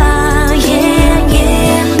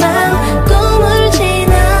 난 꿈을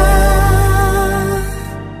지나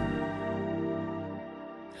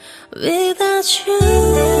without you.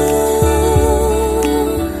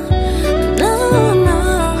 No, no.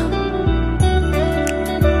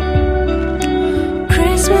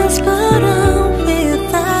 Christmas but I'm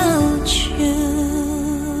without you.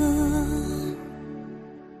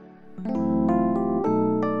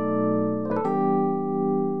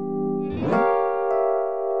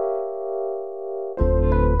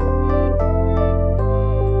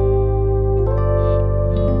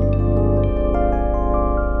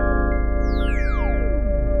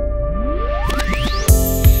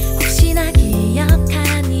 혹시나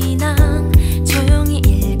기억하니 넌 조용히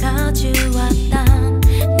읽어주었던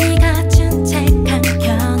네가 준 책 한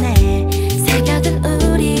켠에 새겨둔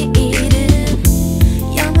우리 이름.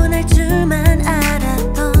 영원할 줄만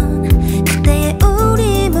알았던 그때의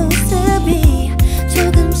우리 모습이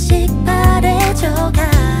조금씩 바래져가.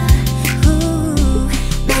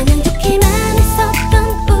 마냥 좋기만 했었던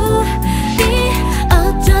우리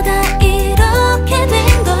어쩌다 이렇게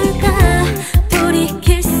된 걸까.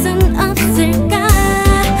 돌이킬 순 없을까.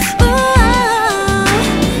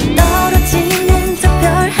 떨어지는 저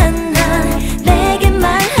별 하나 내게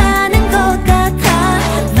말하는 것 같아.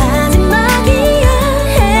 마지막이야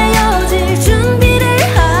헤어질 준비를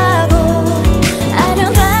하고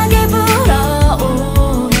아련하게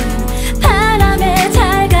불어오는 바람에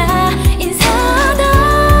잘가 인사다.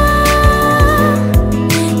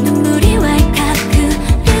 눈물이 왈칵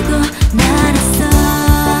흐르고 말았어.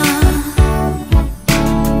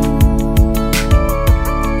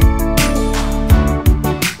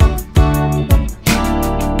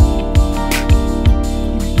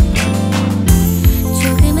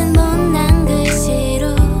 조금은 못난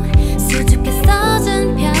글씨로 수줍게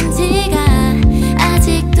써준 편지가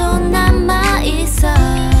아직도 남아있어.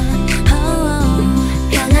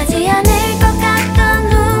 변하지 않을 것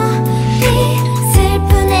같던 우리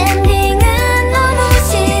슬픈 엔딩은 너무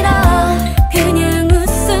싫어. 그냥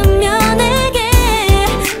웃으며 내게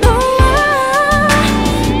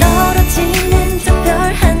떨어지는 저 별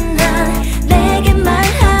하나 내게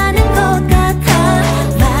말하는 것 같아.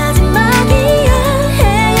 마지막이야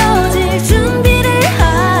헤어질 준비를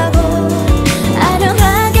하고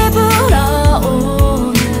아련하게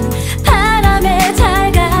불어오는 바람에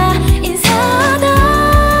잘가 인사다.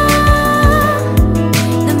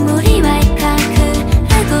 눈물이 왈칵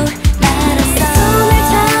흐르고 말았어. 손을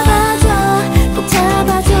잡아줘 꼭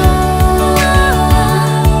잡아줘.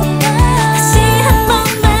 다시 한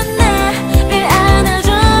번만 나를 안아줘.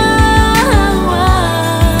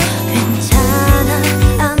 괜찮아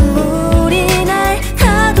아무리 날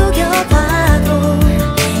다독여봐도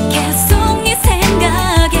계속 네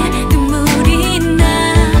생각에 눈물이 나.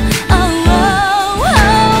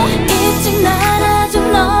 잊지 말아줘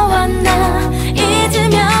너와 나.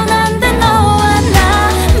 잊으면 안 돼 너와 나.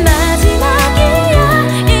 마지막이야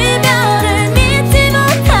이별을 믿지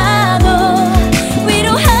못하고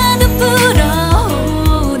위로하듯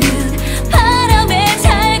불어오는 바람에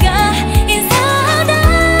잘가 인사다.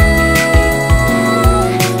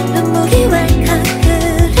 눈물이 왈칵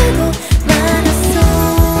흐르고 말았어.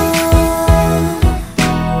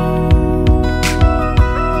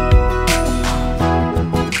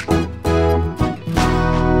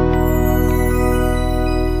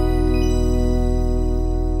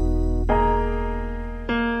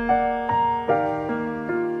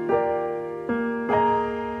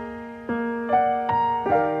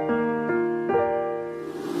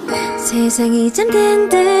 세상이 잠든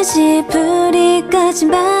듯이 불이 꺼진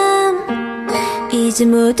밤 이제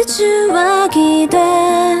모두 추억이 돼.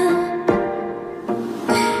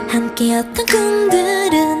 함께였던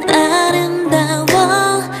꿈들은 아름다워.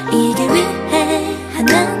 이길 위해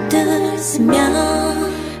하나 둘 쓰며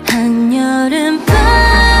한여름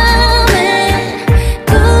밤에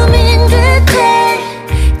꿈인 듯해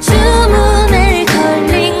주문을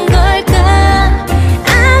걸린 걸까.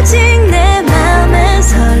 아직 내 맘엔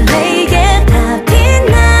설레게 다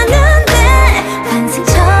빛나는데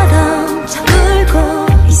환생처럼 차불고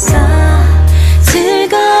있어.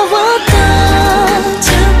 즐거워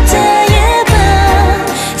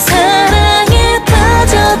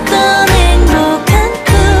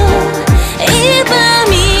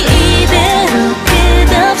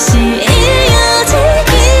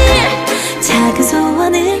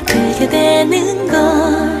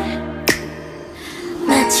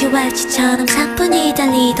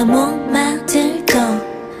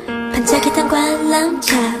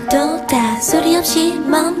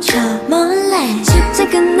멈춰 몰래 축제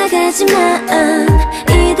끝나가지만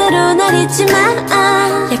이대로 날 잊지마.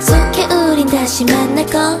 약속해 우린 다시 만날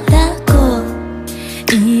거라고.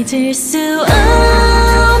 잊을 수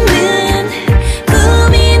없는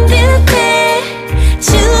꿈인 듯해.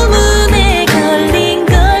 주문에 걸린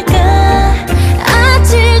걸까.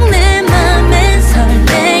 아직 내 맘엔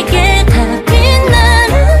설레게 다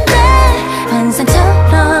빛나는데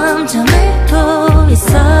환상처럼 점을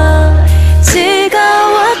보였어.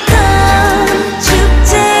 즐거웠던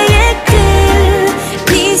축제의 끝.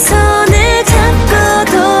 네 손을 잡고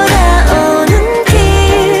돌아오는 길.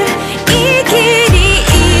 이 길이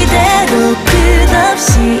이대로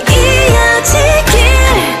끝없이 이어지길.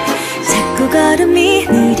 자꾸 걸음이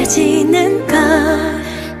느려지는 걸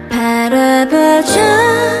바라봐줘.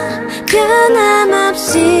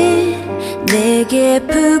 변함없이 내게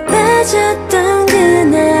푹 빠졌던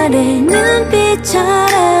그날의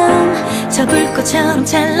눈빛처럼 저 불꽃처럼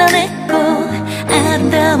찬란했고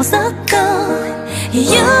아름다웠었던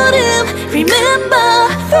이 여름 Remember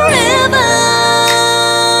forever.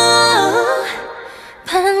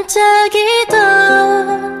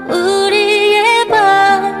 반짝이던 우리의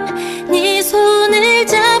밤. 네 손을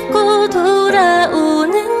잡고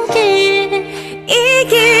돌아오는 길. 이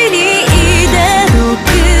길이 이대로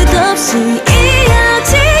끝없이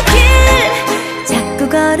이어지길. 자꾸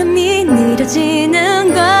걸음이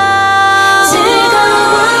느려지는 걸.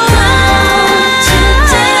 즐거웠던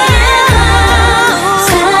축제의 밤.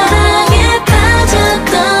 사랑에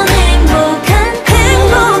빠졌던 행복한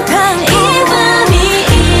이 밤이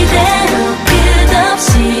이대로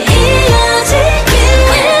끝없이 이어지길.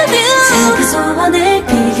 작은 소원을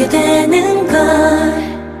빌게 되는 걸.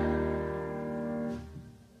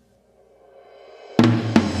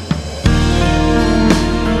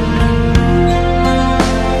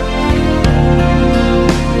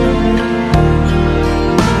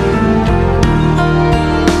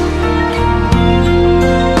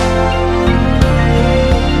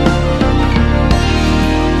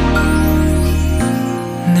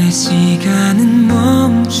 내 시간은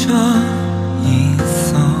멈춰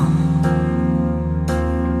있어.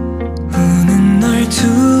 우는 널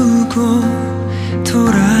두고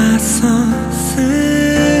돌아섰을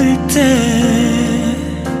때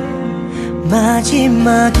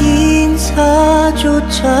마지막 인사조차도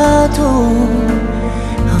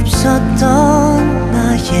없었던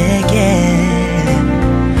나에게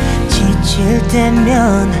지칠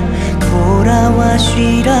때면 돌아와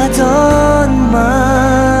쉬라던 말.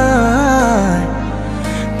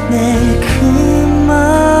 내 그 말.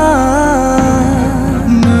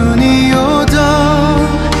 눈이 오던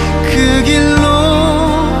그 길로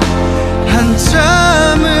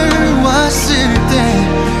한참을 왔을 때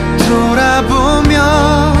돌아보면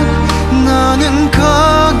너는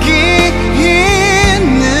거기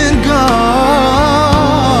있는 걸.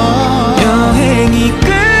 여행이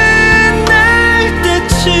끝날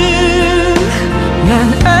때쯤 난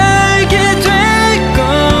알게 될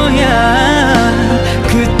거야.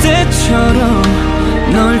 그때처럼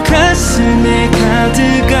널 가슴에 가득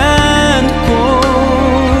안고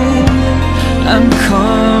I'm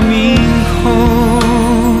coming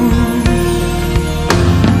home.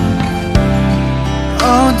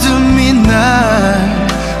 어둠이 날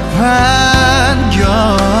반겨.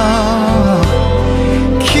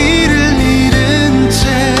 길을 잃은 채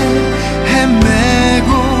헤매고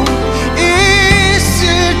있을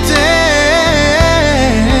때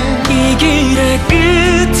이 길의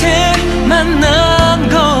끝에 만난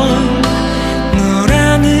건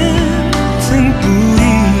너라는 등불이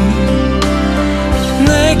내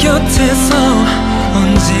곁에서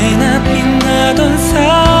언제나 빛나던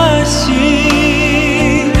사실.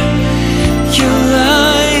 You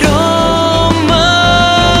light up my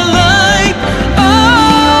life.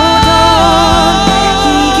 이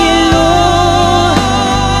길로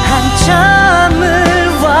한참을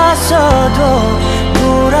와서도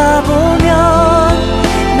돌아보면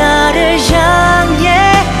나를 향해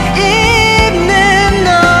있는 너.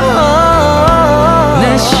 내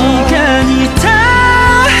시간이 다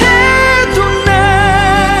해도 난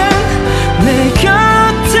내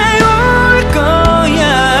곁에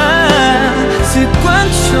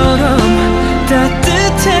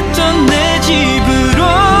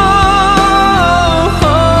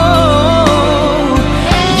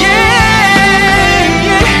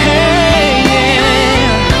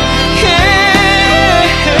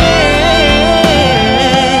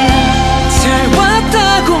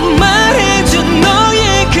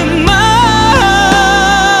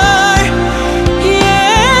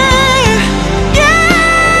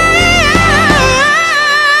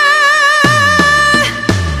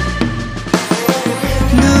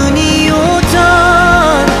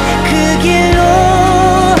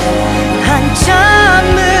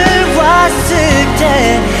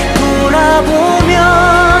보면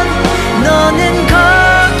너는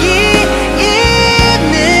거기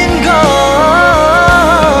있는 걸.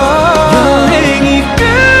 여행이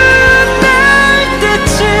끝날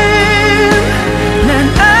때쯤 난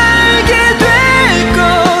알게 될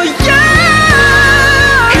거야.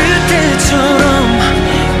 그때처럼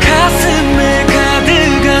가슴에 가득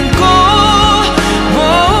안고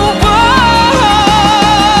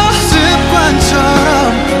습관처럼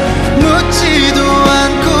묻지도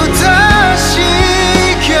않고 다시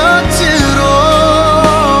곁으로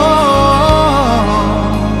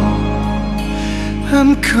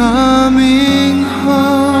I'm coming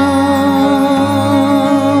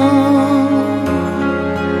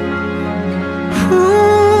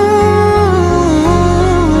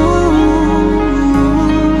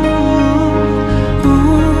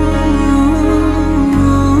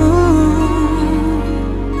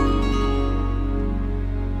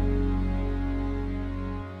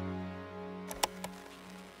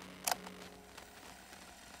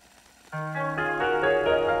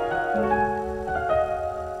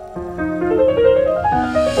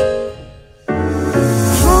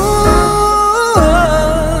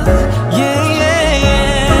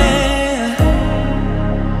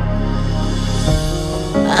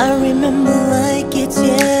I remember like it's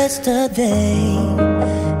yesterday.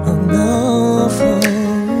 On the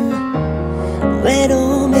phone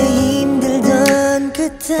외로움에 힘들던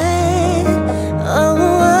그때.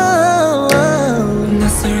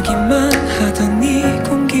 낯설기만 하던 이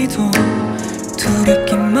공기도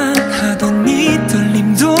두렵기만 하던 이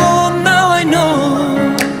떨림도 Now I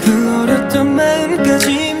know. 그 어렸던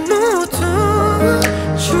마음까지 모두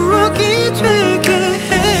추억이 되게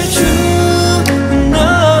해준 너.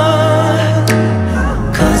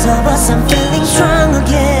 Cause of us I'm feeling strong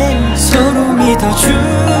again. 서로 믿어줄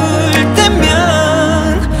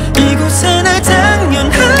때면 이곳에 날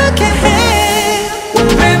당연하게 해.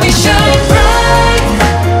 When we shine bright,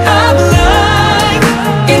 I'm alive.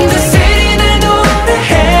 In the city 날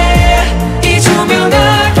노래해. 이 조명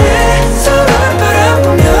아래 서로를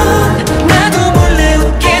바라보면 나도 몰래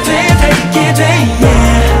웃게 돼, 달리게 돼,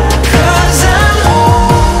 yeah. Cause I'm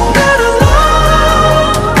not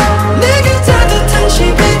alone. 내게 따뜻한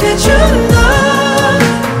집이 돼준 너.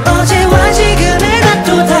 어제와 지금의 나 또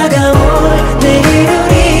다가올 내일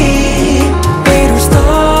우리. It all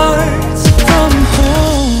starts from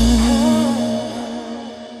home.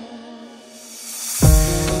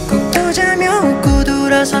 꼭 보자며 웃고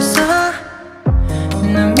돌아섰어.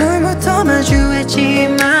 눈물부터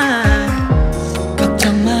마주했지만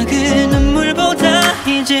걱정 마, 그 눈물보다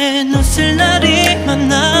이젠 웃을 날이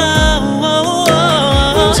많아.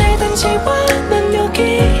 언제든지 와, 난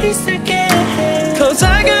여기 있을게. Cause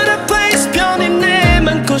I got a place 편히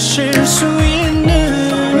내맘껏 쉴 수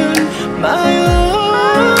있는 my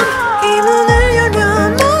own. 이 문을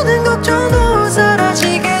열면 모든 걱정도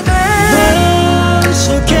사라지게 돼. Once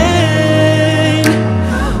again,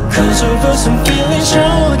 cause of us I'm feeling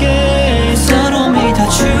strong again. 서로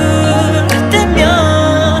믿어줄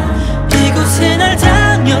때면 이곳에 날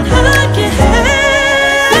당연하게 해.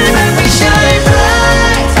 When we shine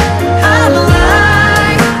bright, I'm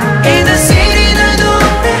alive. In the city 날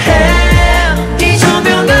노래해. 이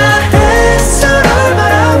조명 아래 서로를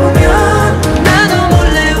바라보면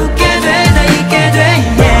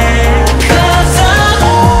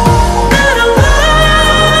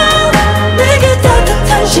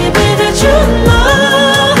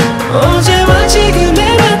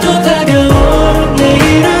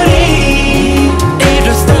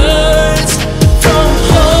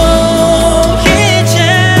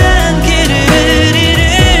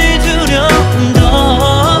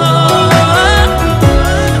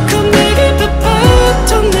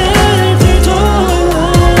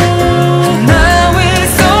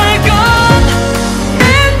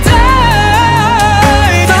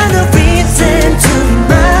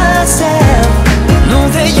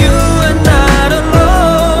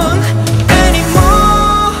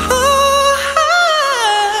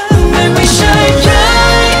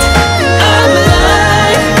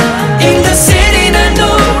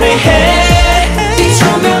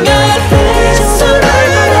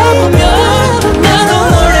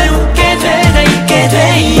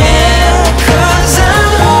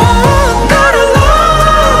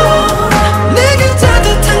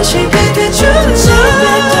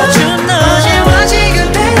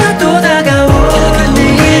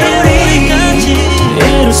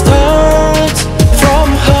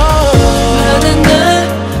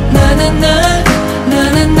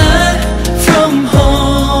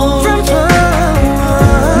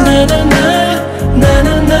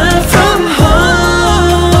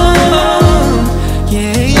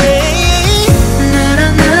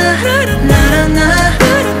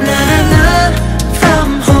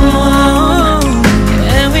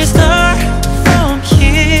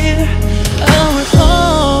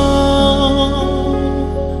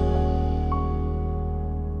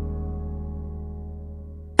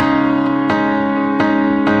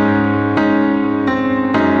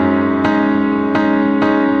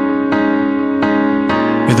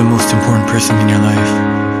the most important person in your life.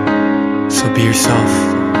 So be yourself.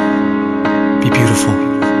 Be beautiful.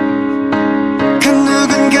 그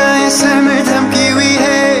누군가의 삶을 담기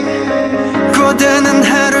위해 고단한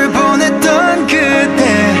하루를 보냈던 그때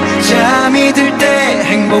잠이 들 때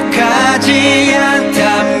행복하지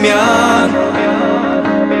않다면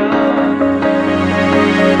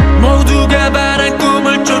모두가 바란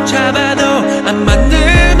꿈을 쫓아봐도 안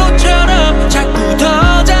맞는 옷처럼 자꾸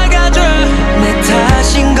더 작아져. 내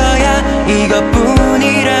탓인 거야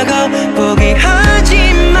이것뿐이라고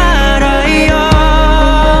포기하지 말아요.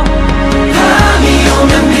 밤이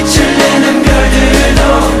오면 빛을 내는 별들도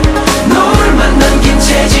노을만 남긴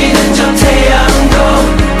채 지는 저 태양도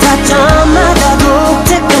타점마다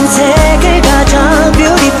독특한 색을 가져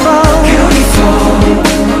beautiful, beautiful.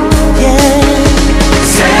 yeah.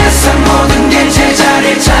 세상 모든 게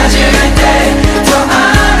제자리를 찾을 때 더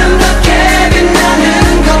아름답게 빛나는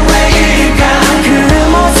건 왜일까? 그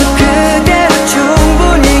모습 그대로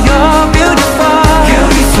충분히 you're beautiful,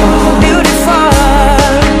 Beautiful. beautiful.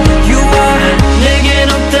 You are. 내겐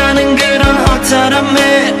없다는 그런 허탈함에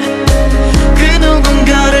그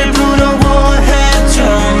누군가를 부러워했죠.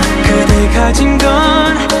 그대 가진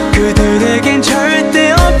건 그들에겐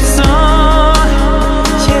절대 없어,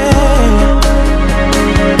 yeah.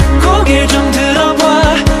 고개 좀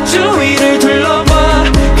들어봐 주위를 둘러봐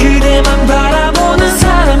그대만 바라보는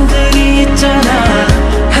사람들이 있잖아.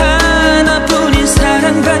 하나뿐인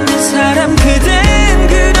사랑받는 사람 그댄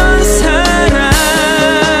그런 사람.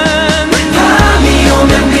 밤이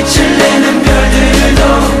오면 빛을 내는 별들도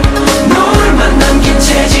노을만 남긴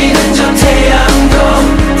채 지는 저 태양도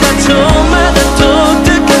저마다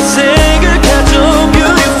독특한 색을 가져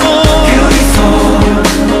beautiful, beautiful.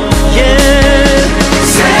 yeah.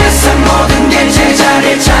 세상 모든 게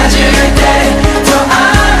제자리를 찾을 때 더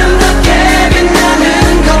아름답게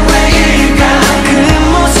빛나는 건 왜일까? 그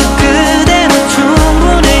모습 그대로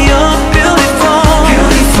충분해요 beautiful,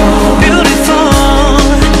 Beautiful. beautiful.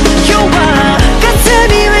 You are.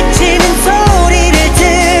 가슴이 외치는 소리를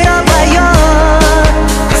들어봐요.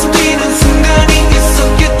 가슴 뛰는 순간이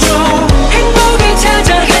있었겠죠. 행복을 찾아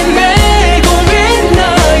헤매고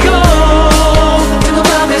있나요? 뜨거운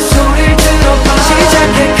밤의 소리를 들어봐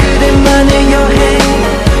시작해 그대만의 여행,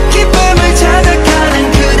 기쁨을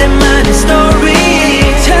찾아가는 그대만의 스토리.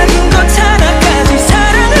 작은 것 하나까지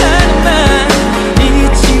사랑한다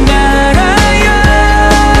잊지 말아요.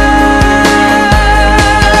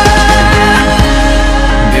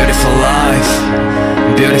 Beautiful life,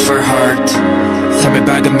 beautiful heart. 삶의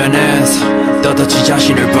밝은 면에서 떠도지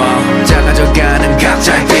자신을 봐. 작아져가는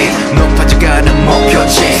각자의 빛, 높아져가는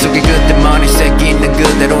목표치 속에 그때만이 새기는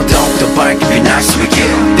그대로 더욱더 밝게 빛날 수 있게.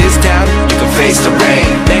 This time you can face the rain,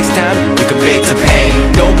 next time you can beat the pain.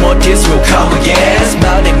 No more tears will come again.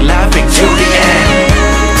 Smiling loud